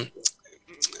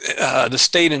the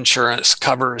state insurance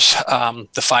covers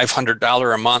the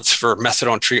 $500 a month for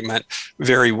methadone treatment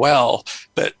very well,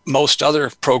 but most other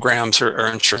programs or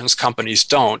insurance companies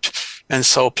don't. And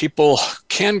so people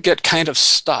can get kind of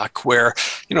stuck where,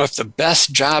 if the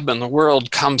best job in the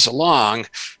world comes along,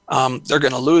 they're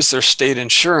going to lose their state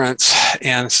insurance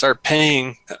and start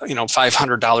paying,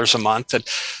 $500 a month. And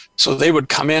so they would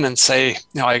come in and say,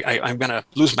 I'm going to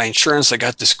lose my insurance. I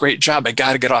got this great job. I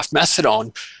got to get off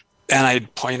methadone. And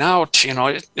I'd point out,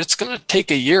 it's going to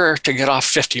take a year to get off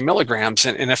 50 milligrams.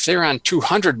 And if they're on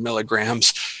 200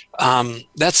 milligrams,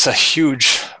 that's a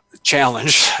huge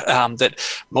challenge that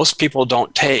most people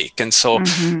don't take. And so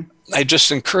I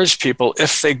just encourage people,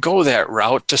 if they go that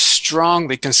route, to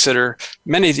strongly consider.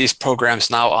 Many of these programs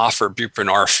now offer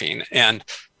buprenorphine, and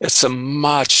it's a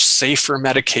much safer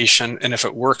medication. And if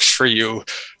it works for you,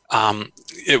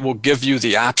 it will give you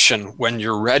the option when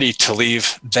you're ready to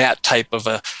leave that type of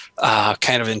a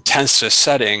kind of intensive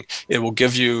setting. It will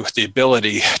give you the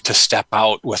ability to step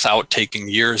out without taking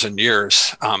years and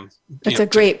years. That's a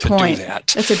great point.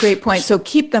 That's a great point. So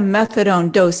keep the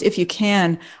methadone dose, if you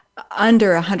can,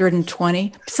 under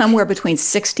 120, somewhere between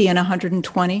 60 and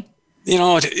 120.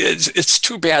 It's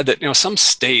too bad that, some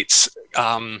states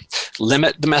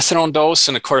limit the methadone dose.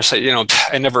 And of course,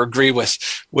 I never agree with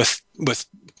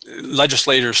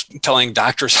legislators telling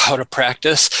doctors how to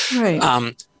practice.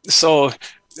 Right. So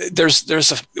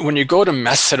when you go to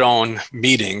methadone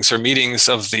meetings or meetings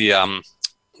of the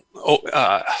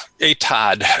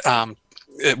ATOD,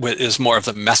 it is more of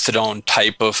the methadone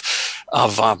type of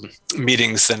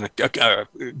meetings than a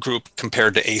group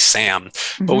compared to ASAM.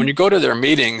 Mm-hmm. But when you go to their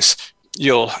meetings,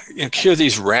 you'll hear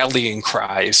these rallying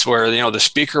cries where, the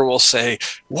speaker will say,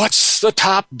 "What's the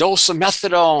top dose of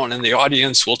methadone?" And the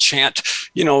audience will chant,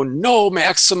 "No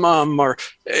maximum," or,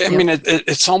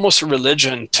 it's almost a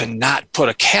religion to not put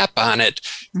a cap on it.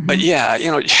 Mm-hmm. But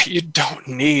you don't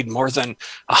need more than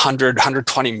 100,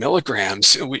 120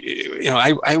 milligrams.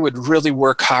 I would really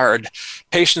work hard.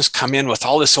 Patients come in with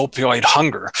all this opioid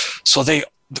hunger. So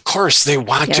of course, they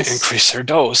want to increase their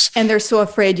dose. And they're so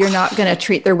afraid you're not going to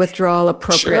treat their withdrawal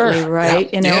appropriately, sure. Right?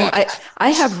 Yeah. I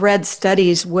have read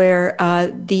studies where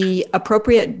the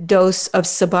appropriate dose of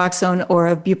Suboxone or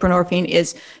of buprenorphine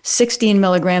is 16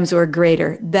 milligrams or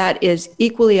greater. That is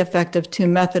equally effective to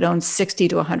methadone, 60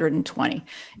 to 120.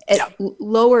 At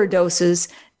lower doses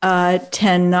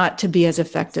tend not to be as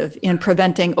effective in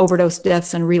preventing overdose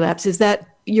deaths and relapse. Is that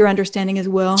your understanding as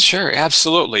well? Sure,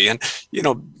 absolutely. And,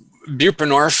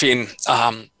 buprenorphine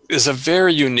is a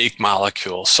very unique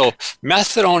molecule. So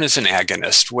methadone is an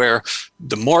agonist where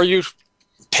the more you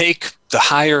take, the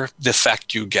higher the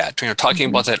effect you get. Talking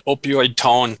about that opioid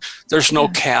tone, there's no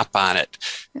cap on it.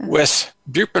 Yeah. With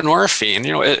buprenorphine,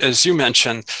 as you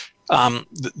mentioned,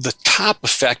 the top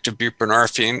effect of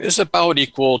buprenorphine is about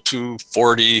equal to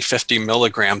 40, 50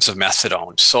 milligrams of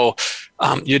methadone. So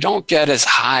you don't get as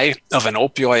high of an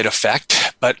opioid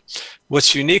effect, but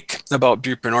what's unique about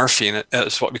buprenorphine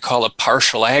is what we call a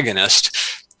partial agonist.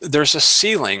 There's a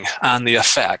ceiling on the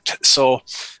effect. So,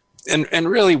 and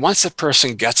really, once a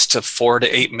person gets to 4 to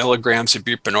 8 milligrams of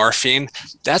buprenorphine,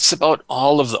 that's about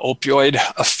all of the opioid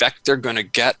effect they're going to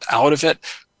get out of it.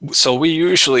 So we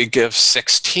usually give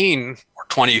 16 or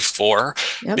 24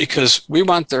 because we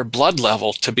want their blood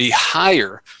level to be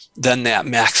higher than that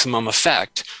maximum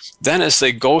effect. Then as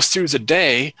they go through the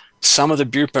day, some of the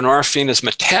buprenorphine is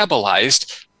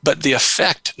metabolized, but the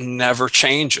effect never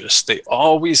changes. They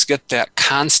always get that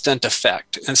constant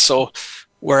effect. And so,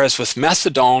 whereas with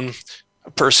methadone, a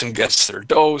person gets their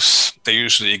dose, they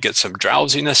usually get some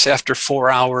drowsiness after 4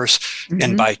 hours,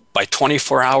 and by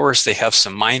 24 hours, they have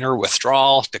some minor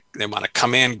withdrawal. They want to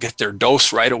come in, get their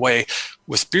dose right away.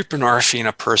 With buprenorphine,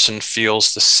 a person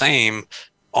feels the same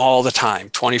all the time,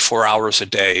 24 hours a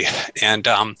day. And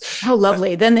how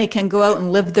lovely. Then they can go out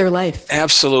and live their life.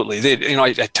 Absolutely.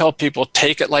 I tell people,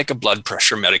 take it like a blood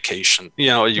pressure medication.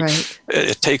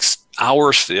 It takes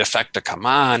hours for the effect to come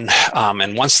on.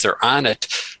 And once they're on it,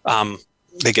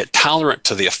 they get tolerant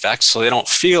to the effects, so they don't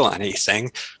feel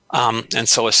anything. And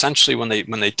so essentially when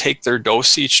they take their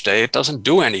dose each day, it doesn't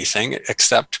do anything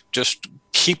except just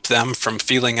keep them from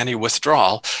feeling any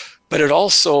withdrawal. But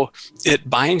it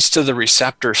binds to the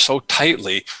receptor so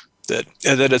tightly that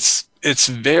it's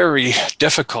very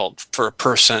difficult for a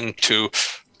person to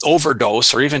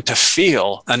overdose or even to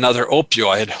feel another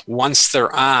opioid once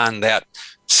they're on that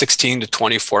 16 to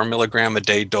 24 milligram a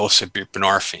day dose of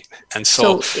buprenorphine. And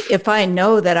so if I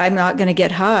know that I'm not going to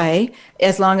get high,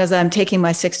 as long as I'm taking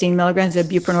my 16 milligrams of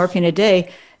buprenorphine a day,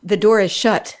 the door is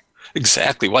shut.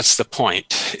 Exactly. What's the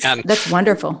point? And that's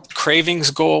wonderful. Cravings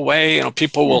go away.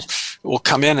 People will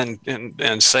come in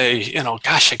and say,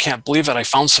 gosh, I can't believe it. I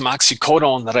found some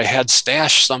oxycodone that I had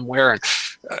stashed somewhere, and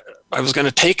I was going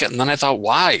to take it. And then I thought,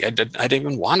 why? I didn't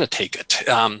even want to take it.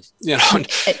 And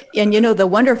the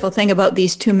wonderful thing about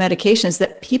these two medications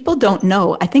that people don't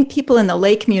know, I think people in the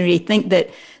lay community think that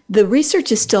the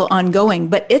research is still ongoing,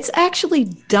 but it's actually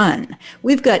done.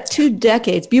 We've got 2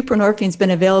 decades. Buprenorphine's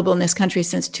been available in this country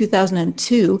since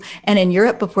 2002, and in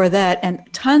Europe before that, and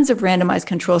tons of randomized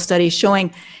control studies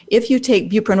showing if you take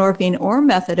buprenorphine or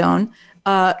methadone,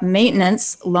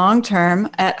 maintenance long-term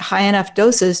at high enough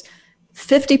doses,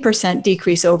 50%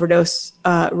 decrease overdose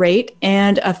rate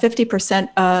and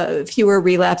 50% fewer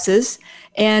relapses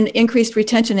and increased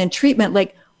retention in treatment.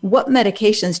 Like, what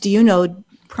medications do you know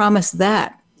promise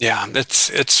that? Yeah,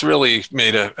 it's really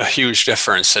made a huge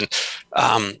difference. And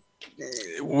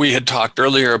we had talked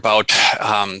earlier about,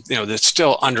 it's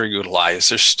still underutilized.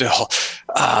 There's still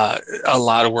a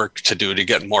lot of work to do to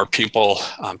get more people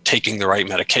taking the right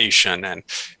medication.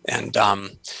 And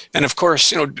of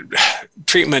course,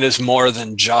 treatment is more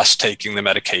than just taking the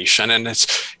medication. And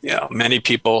it's, many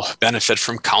people benefit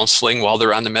from counseling while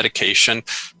they're on the medication.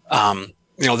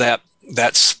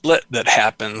 That split that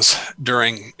happens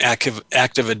during active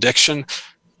addiction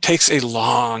takes a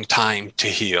long time to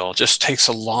heal. Just takes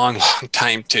a long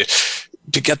time to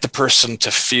get the person to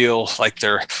feel like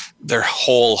they're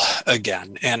whole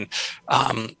again. And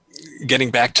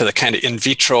getting back to the kind of in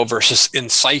vitro versus in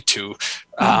situ,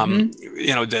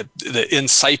 the in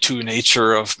situ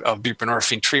nature of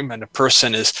buprenorphine treatment, a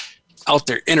person is out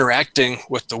there interacting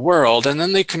with the world, and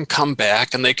then they can come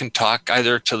back and they can talk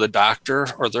either to the doctor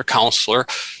or their counselor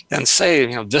and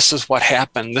say, this is what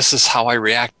happened, this is how I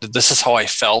reacted, this is how I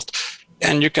felt,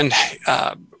 and you can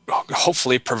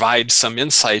hopefully provide some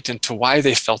insight into why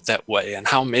they felt that way and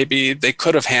how maybe they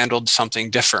could have handled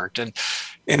something different. And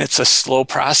it's a slow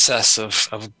process of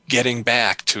getting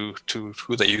back to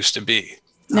who they used to be.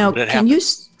 Now,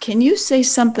 can you say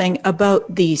something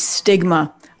about the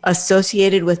stigma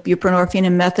associated with buprenorphine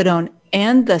and methadone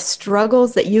and the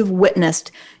struggles that you've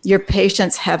witnessed your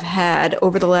patients have had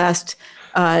over the last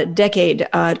decade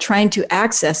trying to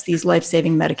access these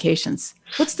life-saving medications?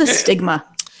 What's the stigma?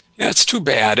 Yeah, it's too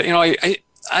bad.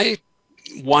 I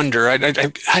wonder,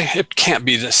 it can't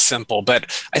be this simple,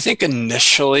 but I think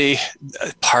initially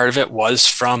part of it was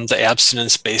from the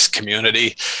abstinence-based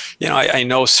community. I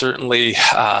know certainly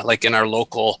like in our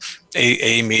local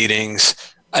AA meetings,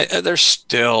 there's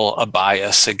still a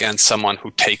bias against someone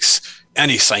who takes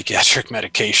any psychiatric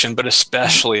medication, but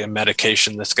especially a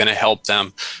medication that's going to help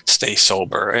them stay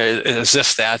sober, as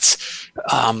if that's,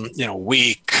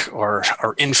 weak or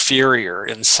inferior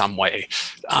in some way.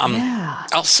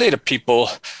 I'll say to people,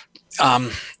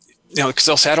 because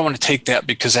they'll say, I don't want to take that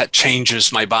because that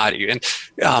changes my body.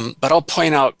 But I'll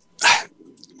point out,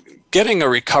 getting a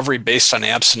recovery based on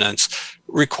abstinence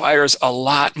requires a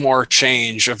lot more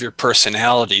change of your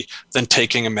personality than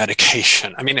taking a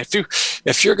medication. I mean, if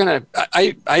you're going to,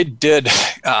 I did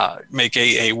make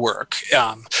AA work.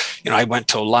 I went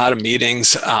to a lot of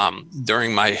meetings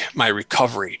during my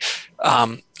recovery,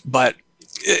 but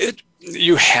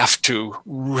you have to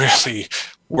really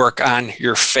work on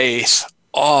your faith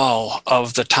all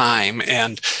of the time.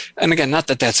 And again, not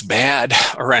that that's bad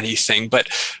or anything, but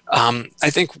I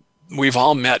think we've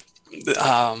all met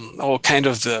kind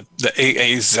of the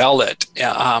AA zealot.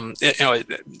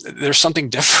 There's something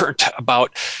different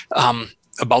about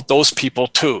those people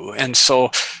too. And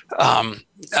so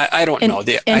I don't know.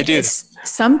 The idea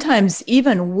sometimes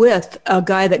even with a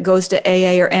guy that goes to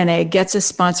AA or NA, gets a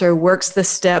sponsor, works the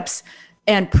steps,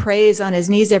 and prays on his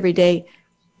knees every day,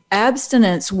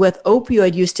 abstinence with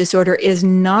opioid use disorder is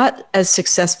not as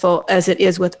successful as it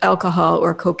is with alcohol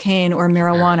or cocaine or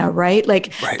marijuana, right? Right.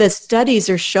 The studies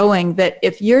are showing that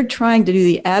if you're trying to do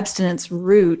the abstinence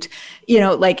route,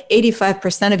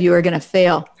 85% of you are going to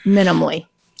fail minimally.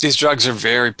 These drugs are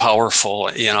very powerful,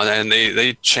 and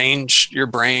they change your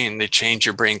brain. They change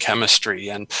your brain chemistry.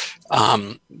 And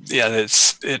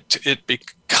it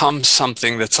becomes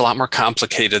something that's a lot more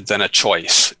complicated than a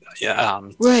choice.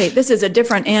 Right. This is a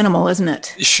different animal, isn't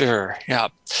it? Sure. Yeah.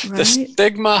 Right. The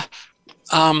stigma,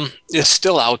 is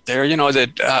still out there.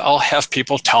 That I'll have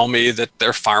people tell me that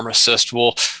their pharmacist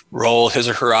will roll his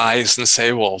or her eyes and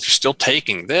say, well, you're still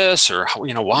taking this, or,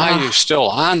 why are you still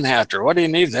on that, or what do you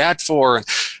need that for?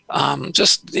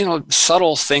 Just,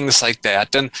 subtle things like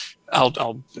that. And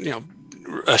I'll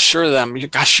assure them,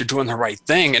 gosh, you're doing the right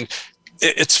thing. And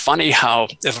it's funny how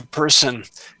if a person,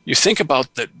 you think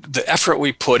about the effort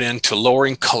we put into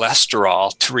lowering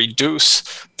cholesterol to reduce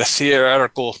the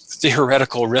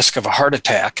theoretical risk of a heart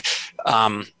attack,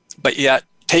 but yet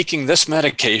taking this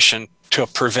medication to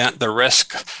prevent the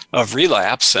risk of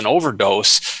relapse and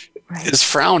overdose is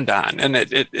frowned on. And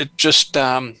it just,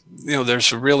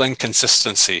 there's a real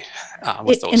inconsistency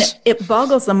with those. And it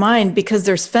boggles the mind because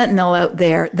there's fentanyl out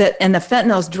there and the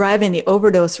fentanyl is driving the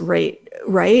overdose rate,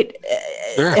 right?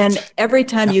 Sure. And every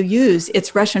time you use,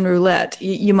 it's Russian roulette.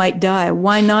 You might die.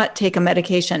 Why not take a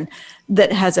medication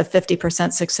that has a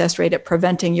 50% success rate at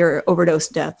preventing your overdose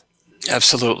death?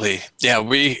 Absolutely. Yeah,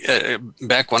 we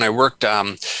back when I worked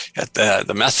at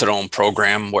the methadone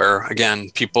program, where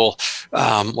again people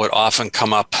would often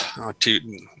come up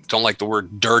don't like the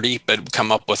word dirty, but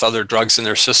come up with other drugs in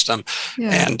their system,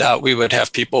 and we would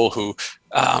have people who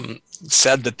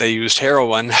said that they used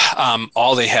heroin.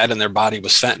 All they had in their body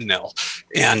was fentanyl,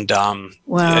 and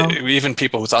even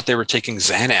people who thought they were taking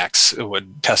Xanax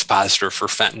would test positive for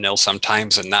fentanyl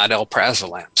sometimes, and not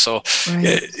alprazolam. So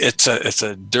it's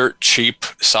a dirt cheap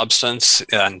substance,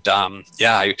 and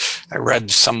I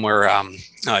read somewhere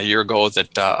a year ago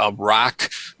that a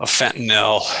rock of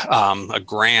fentanyl, a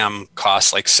gram,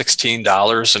 costs like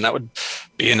 $16, and that would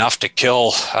be enough to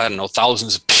kill,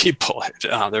 thousands of people.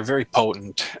 They're very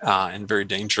potent and very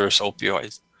dangerous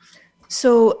opioids.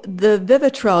 So the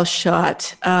Vivitrol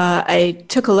shot, I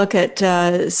took a look at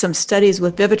some studies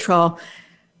with Vivitrol,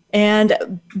 and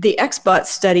the XBOT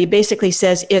study basically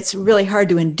says it's really hard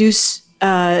to induce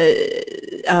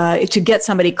to get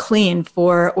somebody clean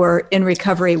or in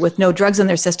recovery with no drugs in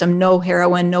their system, no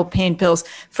heroin, no pain pills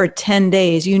for 10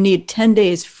 days. You need 10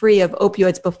 days free of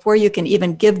opioids before you can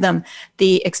even give them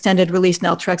the extended release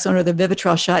naltrexone or the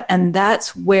Vivitrol shot. And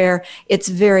that's where it's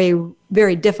very,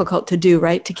 very difficult to do,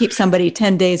 right? To keep somebody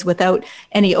 10 days without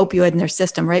any opioid in their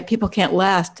system, right? People can't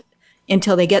last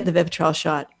until they get the Vivitrol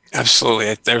shot.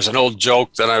 Absolutely. There's an old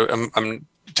joke that I'm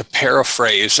to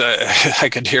paraphrase, I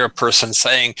could hear a person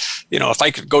saying, if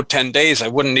I could go 10 days, I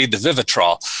wouldn't need the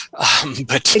Vivitrol.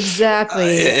 But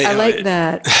exactly. I like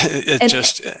that.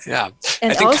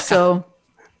 And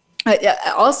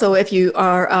also, if you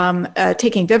are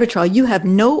taking Vivitrol, you have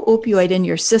no opioid in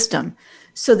your system.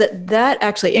 So that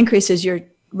actually increases your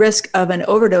risk of an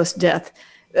overdose death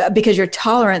because your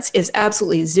tolerance is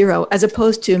absolutely zero, as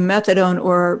opposed to methadone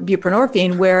or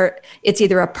buprenorphine, where it's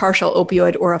either a partial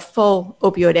opioid or a full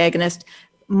opioid agonist.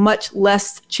 Much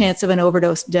less chance of an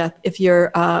overdose death if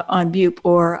you're on bup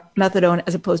or methadone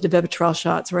as opposed to Vivitrol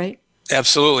shots, right?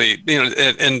 Absolutely.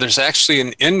 And there's actually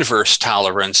an inverse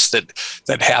tolerance that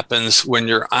happens when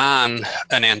you're on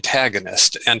an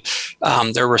antagonist. And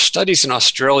there were studies in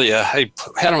Australia, I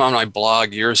had them on my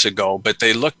blog years ago, but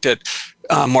they looked at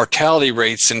mortality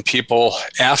rates in people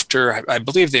after, I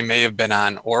believe they may have been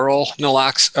on oral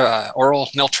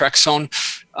naltrexone.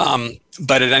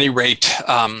 But at any rate,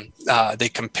 they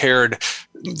compared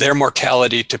their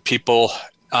mortality to people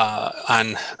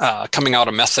on coming out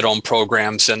of methadone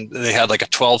programs, and they had like a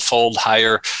 12-fold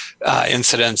higher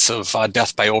incidence of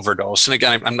death by overdose. And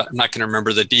again, I'm not going to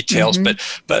remember the details, but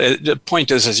the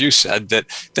point is, as you said,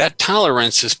 that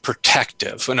tolerance is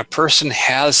protective. When a person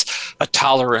has a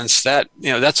tolerance,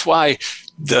 that's why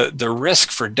the risk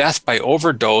for death by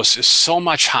overdose is so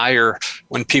much higher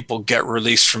when people get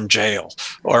released from jail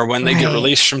or when they get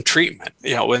released from treatment.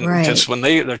 Because when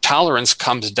their tolerance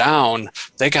comes down,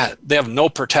 they have no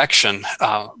protection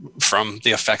from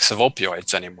the effects of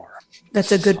opioids anymore.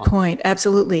 That's a good point.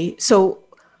 Absolutely. So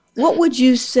what would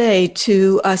you say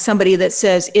to somebody that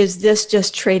says, is this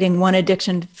just trading one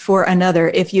addiction for another?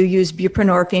 If you use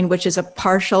buprenorphine, which is a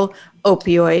partial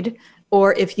opioid,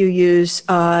 or if you use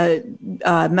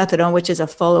methadone, which is a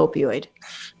full opioid?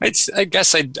 I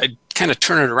guess I'd kind of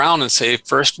turn it around and say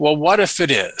first, well, what if it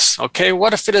is? Okay,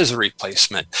 what if it is a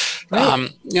replacement? Right.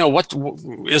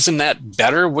 Isn't that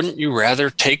better? Wouldn't you rather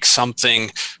take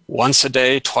something once a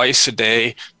day, twice a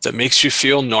day that makes you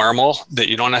feel normal, that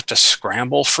you don't have to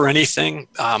scramble for anything,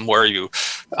 where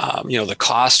the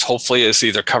cost hopefully is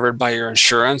either covered by your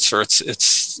insurance or it's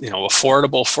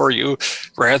affordable for you,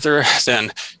 rather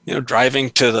than driving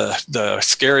to the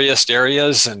scariest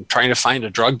areas and trying to find a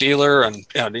drug dealer and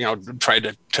try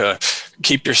to to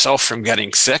keep yourself from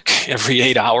getting sick every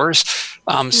 8 hours.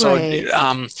 It's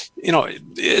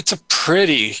a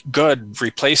pretty good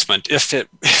replacement if it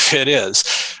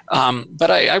is.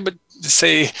 But I would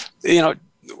say,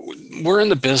 we're in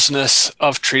the business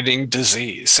of treating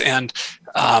disease, and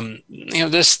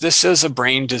this is a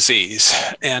brain disease,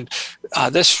 and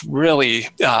this really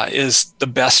is the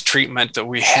best treatment that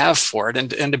we have for it.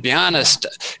 And to be honest,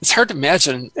 it's hard to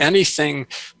imagine anything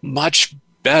much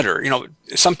better.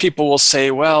 Some people will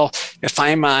say, well, if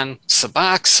I'm on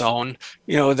Suboxone,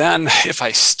 then if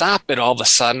I stop it all of a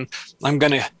sudden, I'm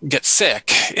going to get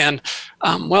sick. And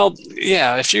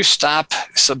if you stop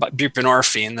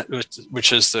buprenorphine,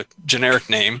 which is the generic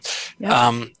name,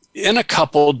 in a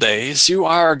couple days, you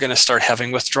are going to start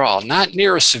having withdrawal, not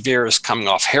near as severe as coming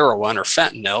off heroin or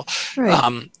fentanyl.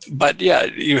 Right. But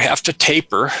you have to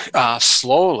taper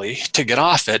slowly to get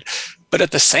off it. But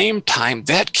at the same time,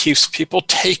 that keeps people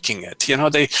taking it.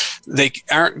 They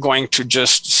aren't going to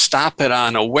just stop it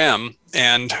on a whim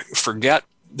and forget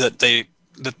that they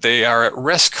are at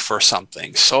risk for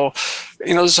something. So,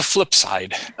 there's a flip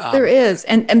side. There is.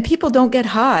 And people don't get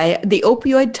high. The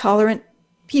opioid tolerant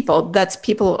people, that's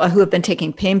people who have been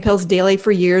taking pain pills daily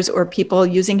for years, or people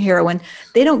using heroin,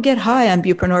 they don't get high on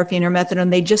buprenorphine or methadone.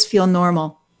 They just feel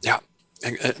normal. Yeah.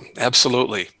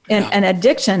 Absolutely. And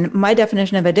addiction, my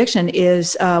definition of addiction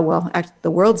is, the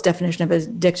world's definition of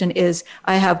addiction is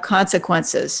I have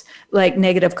consequences, like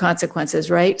negative consequences,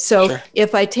 right? So sure.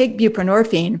 If I take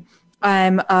buprenorphine,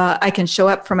 I can show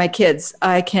up for my kids.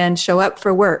 I can show up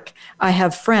for work. I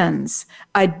have friends.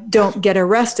 I don't get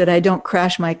arrested. I don't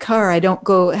crash my car. I don't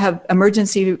go have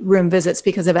emergency room visits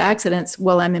because of accidents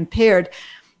while I'm impaired.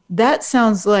 That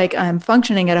sounds like I'm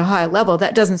functioning at a high level.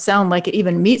 That doesn't sound like it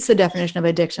even meets the definition of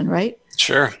addiction, right?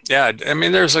 Sure. Yeah. I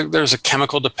mean, there's a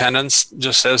chemical dependence,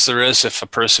 just as there is if a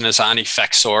person is on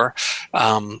Effexor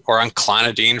or on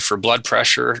clonidine for blood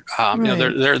pressure.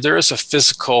 Right. There is a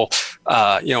physical,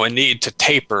 a need to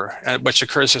taper, which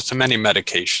occurs with many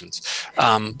medications.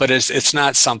 But it's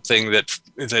not something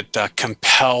that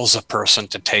compels a person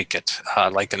to take it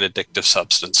like an addictive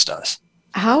substance does.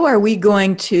 How are we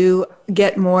going to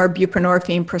get more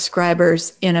buprenorphine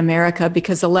prescribers in America?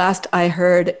 Because the last I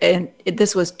heard, and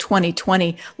this was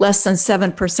 2020, less than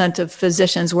 7% of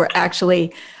physicians were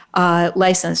actually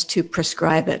licensed to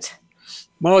prescribe it.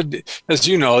 Well, as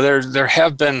you know, there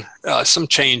have been some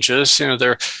changes.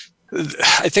 I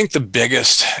think the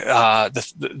biggest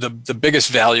the biggest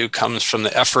value comes from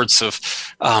the efforts of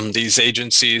these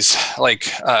agencies like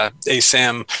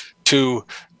ASAM to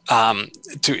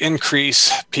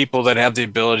increase people that have the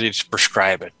ability to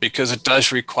prescribe it, because it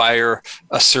does require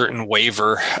a certain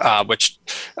waiver, which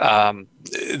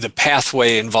the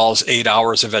pathway involves 8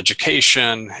 hours of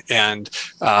education and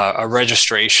a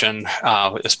registration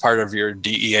as part of your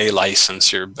DEA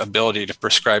license, your ability to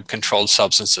prescribe controlled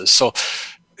substances. So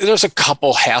there's a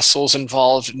couple hassles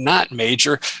involved, not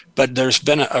major, but there's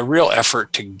been a real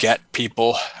effort to get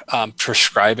people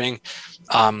prescribing.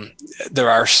 There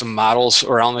are some models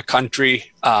around the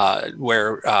country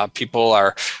where people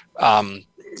are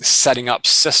setting up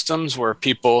systems where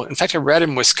people, in fact, I read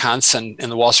in Wisconsin in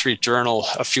the Wall Street Journal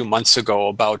a few months ago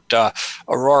about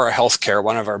Aurora Healthcare,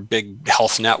 one of our big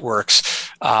health networks,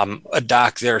 a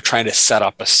doc there trying to set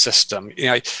up a system.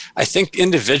 I think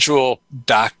individual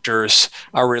doctors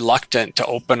are reluctant to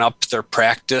open up their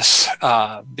practice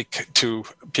to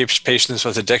patients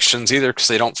with addictions, either because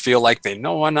they don't feel like they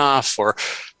know enough, or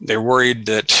they're worried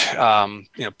that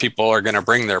people are going to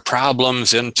bring their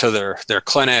problems into their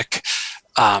clinic.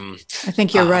 I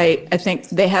think you're right. I think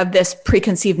they have this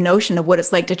preconceived notion of what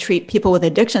it's like to treat people with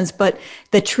addictions. But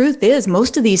the truth is,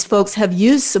 most of these folks have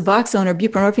used Suboxone or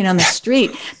buprenorphine on the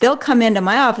street. They'll come into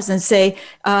my office and say,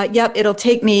 yep, it'll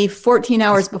take me 14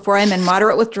 hours before I'm in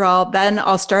moderate withdrawal. Then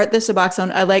I'll start the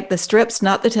Suboxone. I like the strips,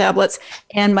 not the tablets.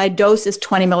 And my dose is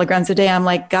 20 milligrams a day. I'm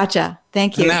like, gotcha.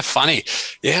 Thank you. Isn't that funny?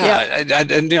 Yeah.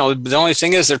 And the only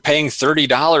thing is they're paying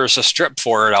 $30 a strip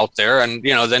for it out there. And,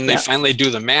 then they finally do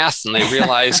the math and they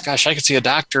realize, gosh, I could see a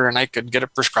doctor and I could get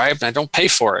it prescribed and I don't pay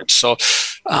for it. So,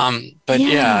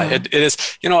 it is,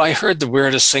 I heard the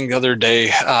weirdest thing the other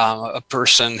day. A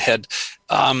person had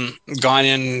gone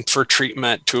in for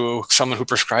treatment to someone who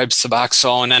prescribed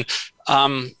Suboxone, and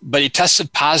but he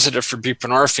tested positive for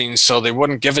buprenorphine, so they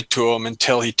wouldn't give it to him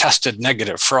until he tested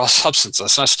negative for all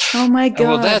substances. Oh my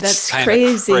God, that's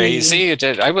crazy.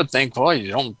 I would think, well,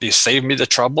 you don't save me the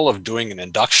trouble of doing an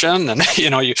induction, and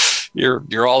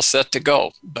you're all set to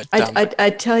go. But I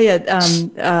tell you,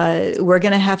 we're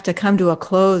going to have to come to a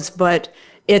close. But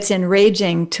it's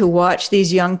enraging to watch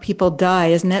these young people die,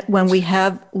 isn't it? When we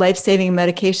have life-saving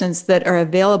medications that are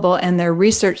available and they're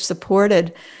research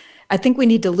supported, I think we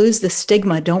need to lose the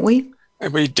stigma, don't we?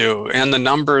 We do. And the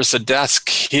numbers of deaths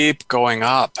keep going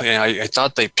up. I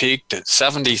thought they peaked at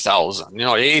 70,000,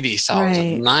 80,000,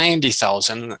 Right.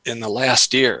 90,000 in the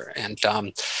last year. And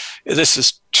this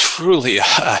is truly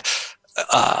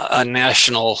a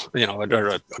national, or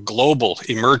a global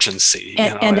emergency.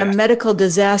 And a medical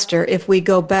disaster if we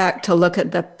go back to look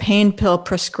at the pain pill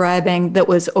prescribing that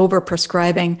was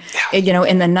over-prescribing, in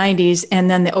the 90s, and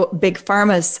then the big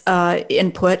pharma's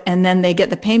input, and then they get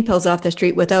the pain pills off the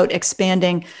street without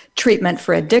expanding treatment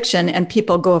for addiction, and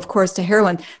people go, of course, to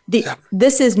heroin.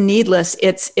 This is needless.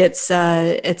 It's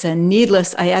a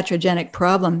needless iatrogenic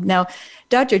problem. Now,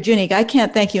 Dr. Junig, I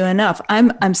can't thank you enough.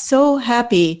 I'm so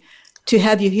happy to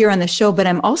have you here on the show, but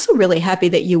I'm also really happy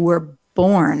that you were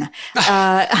born.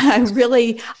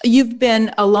 You've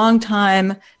been a long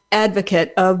time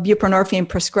advocate of buprenorphine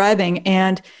prescribing,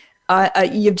 and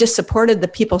you've just supported the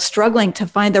people struggling to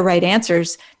find the right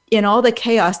answers in all the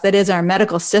chaos that is our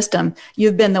medical system.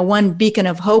 You've been the one beacon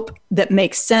of hope that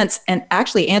makes sense and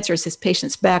actually answers his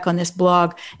patients back on this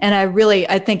blog. And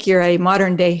I think you're a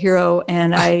modern day hero,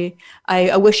 and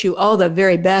I wish you all the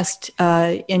very best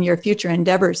in your future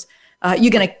endeavors.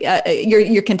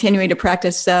 You're continuing to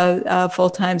practice full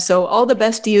time. So all the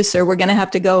best to you, sir. We're going to have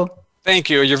to go. Thank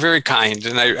you. You're very kind.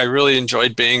 And I really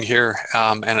enjoyed being here.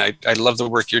 And I love the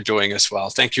work you're doing as well.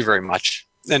 Thank you very much.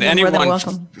 And anyone,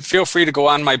 feel free to go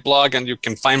on my blog and you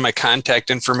can find my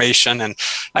contact information, and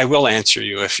I will answer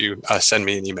you if you send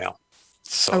me an email.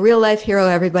 So. A real life hero,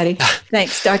 everybody.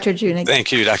 Thanks, Dr. Junig.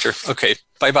 Thank you, Doctor. Okay.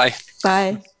 Bye-bye.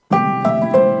 Bye.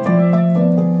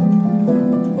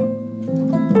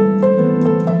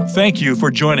 Thank you for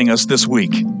joining us this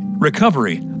week.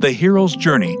 Recovery, the Hero's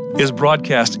Journey, is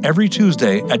broadcast every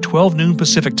Tuesday at 12 noon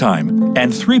Pacific Time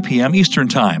and 3 p.m. Eastern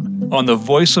Time on the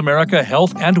Voice America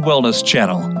Health and Wellness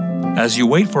channel. As you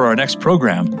wait for our next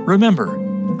program, remember,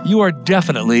 you are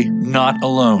definitely not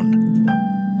alone.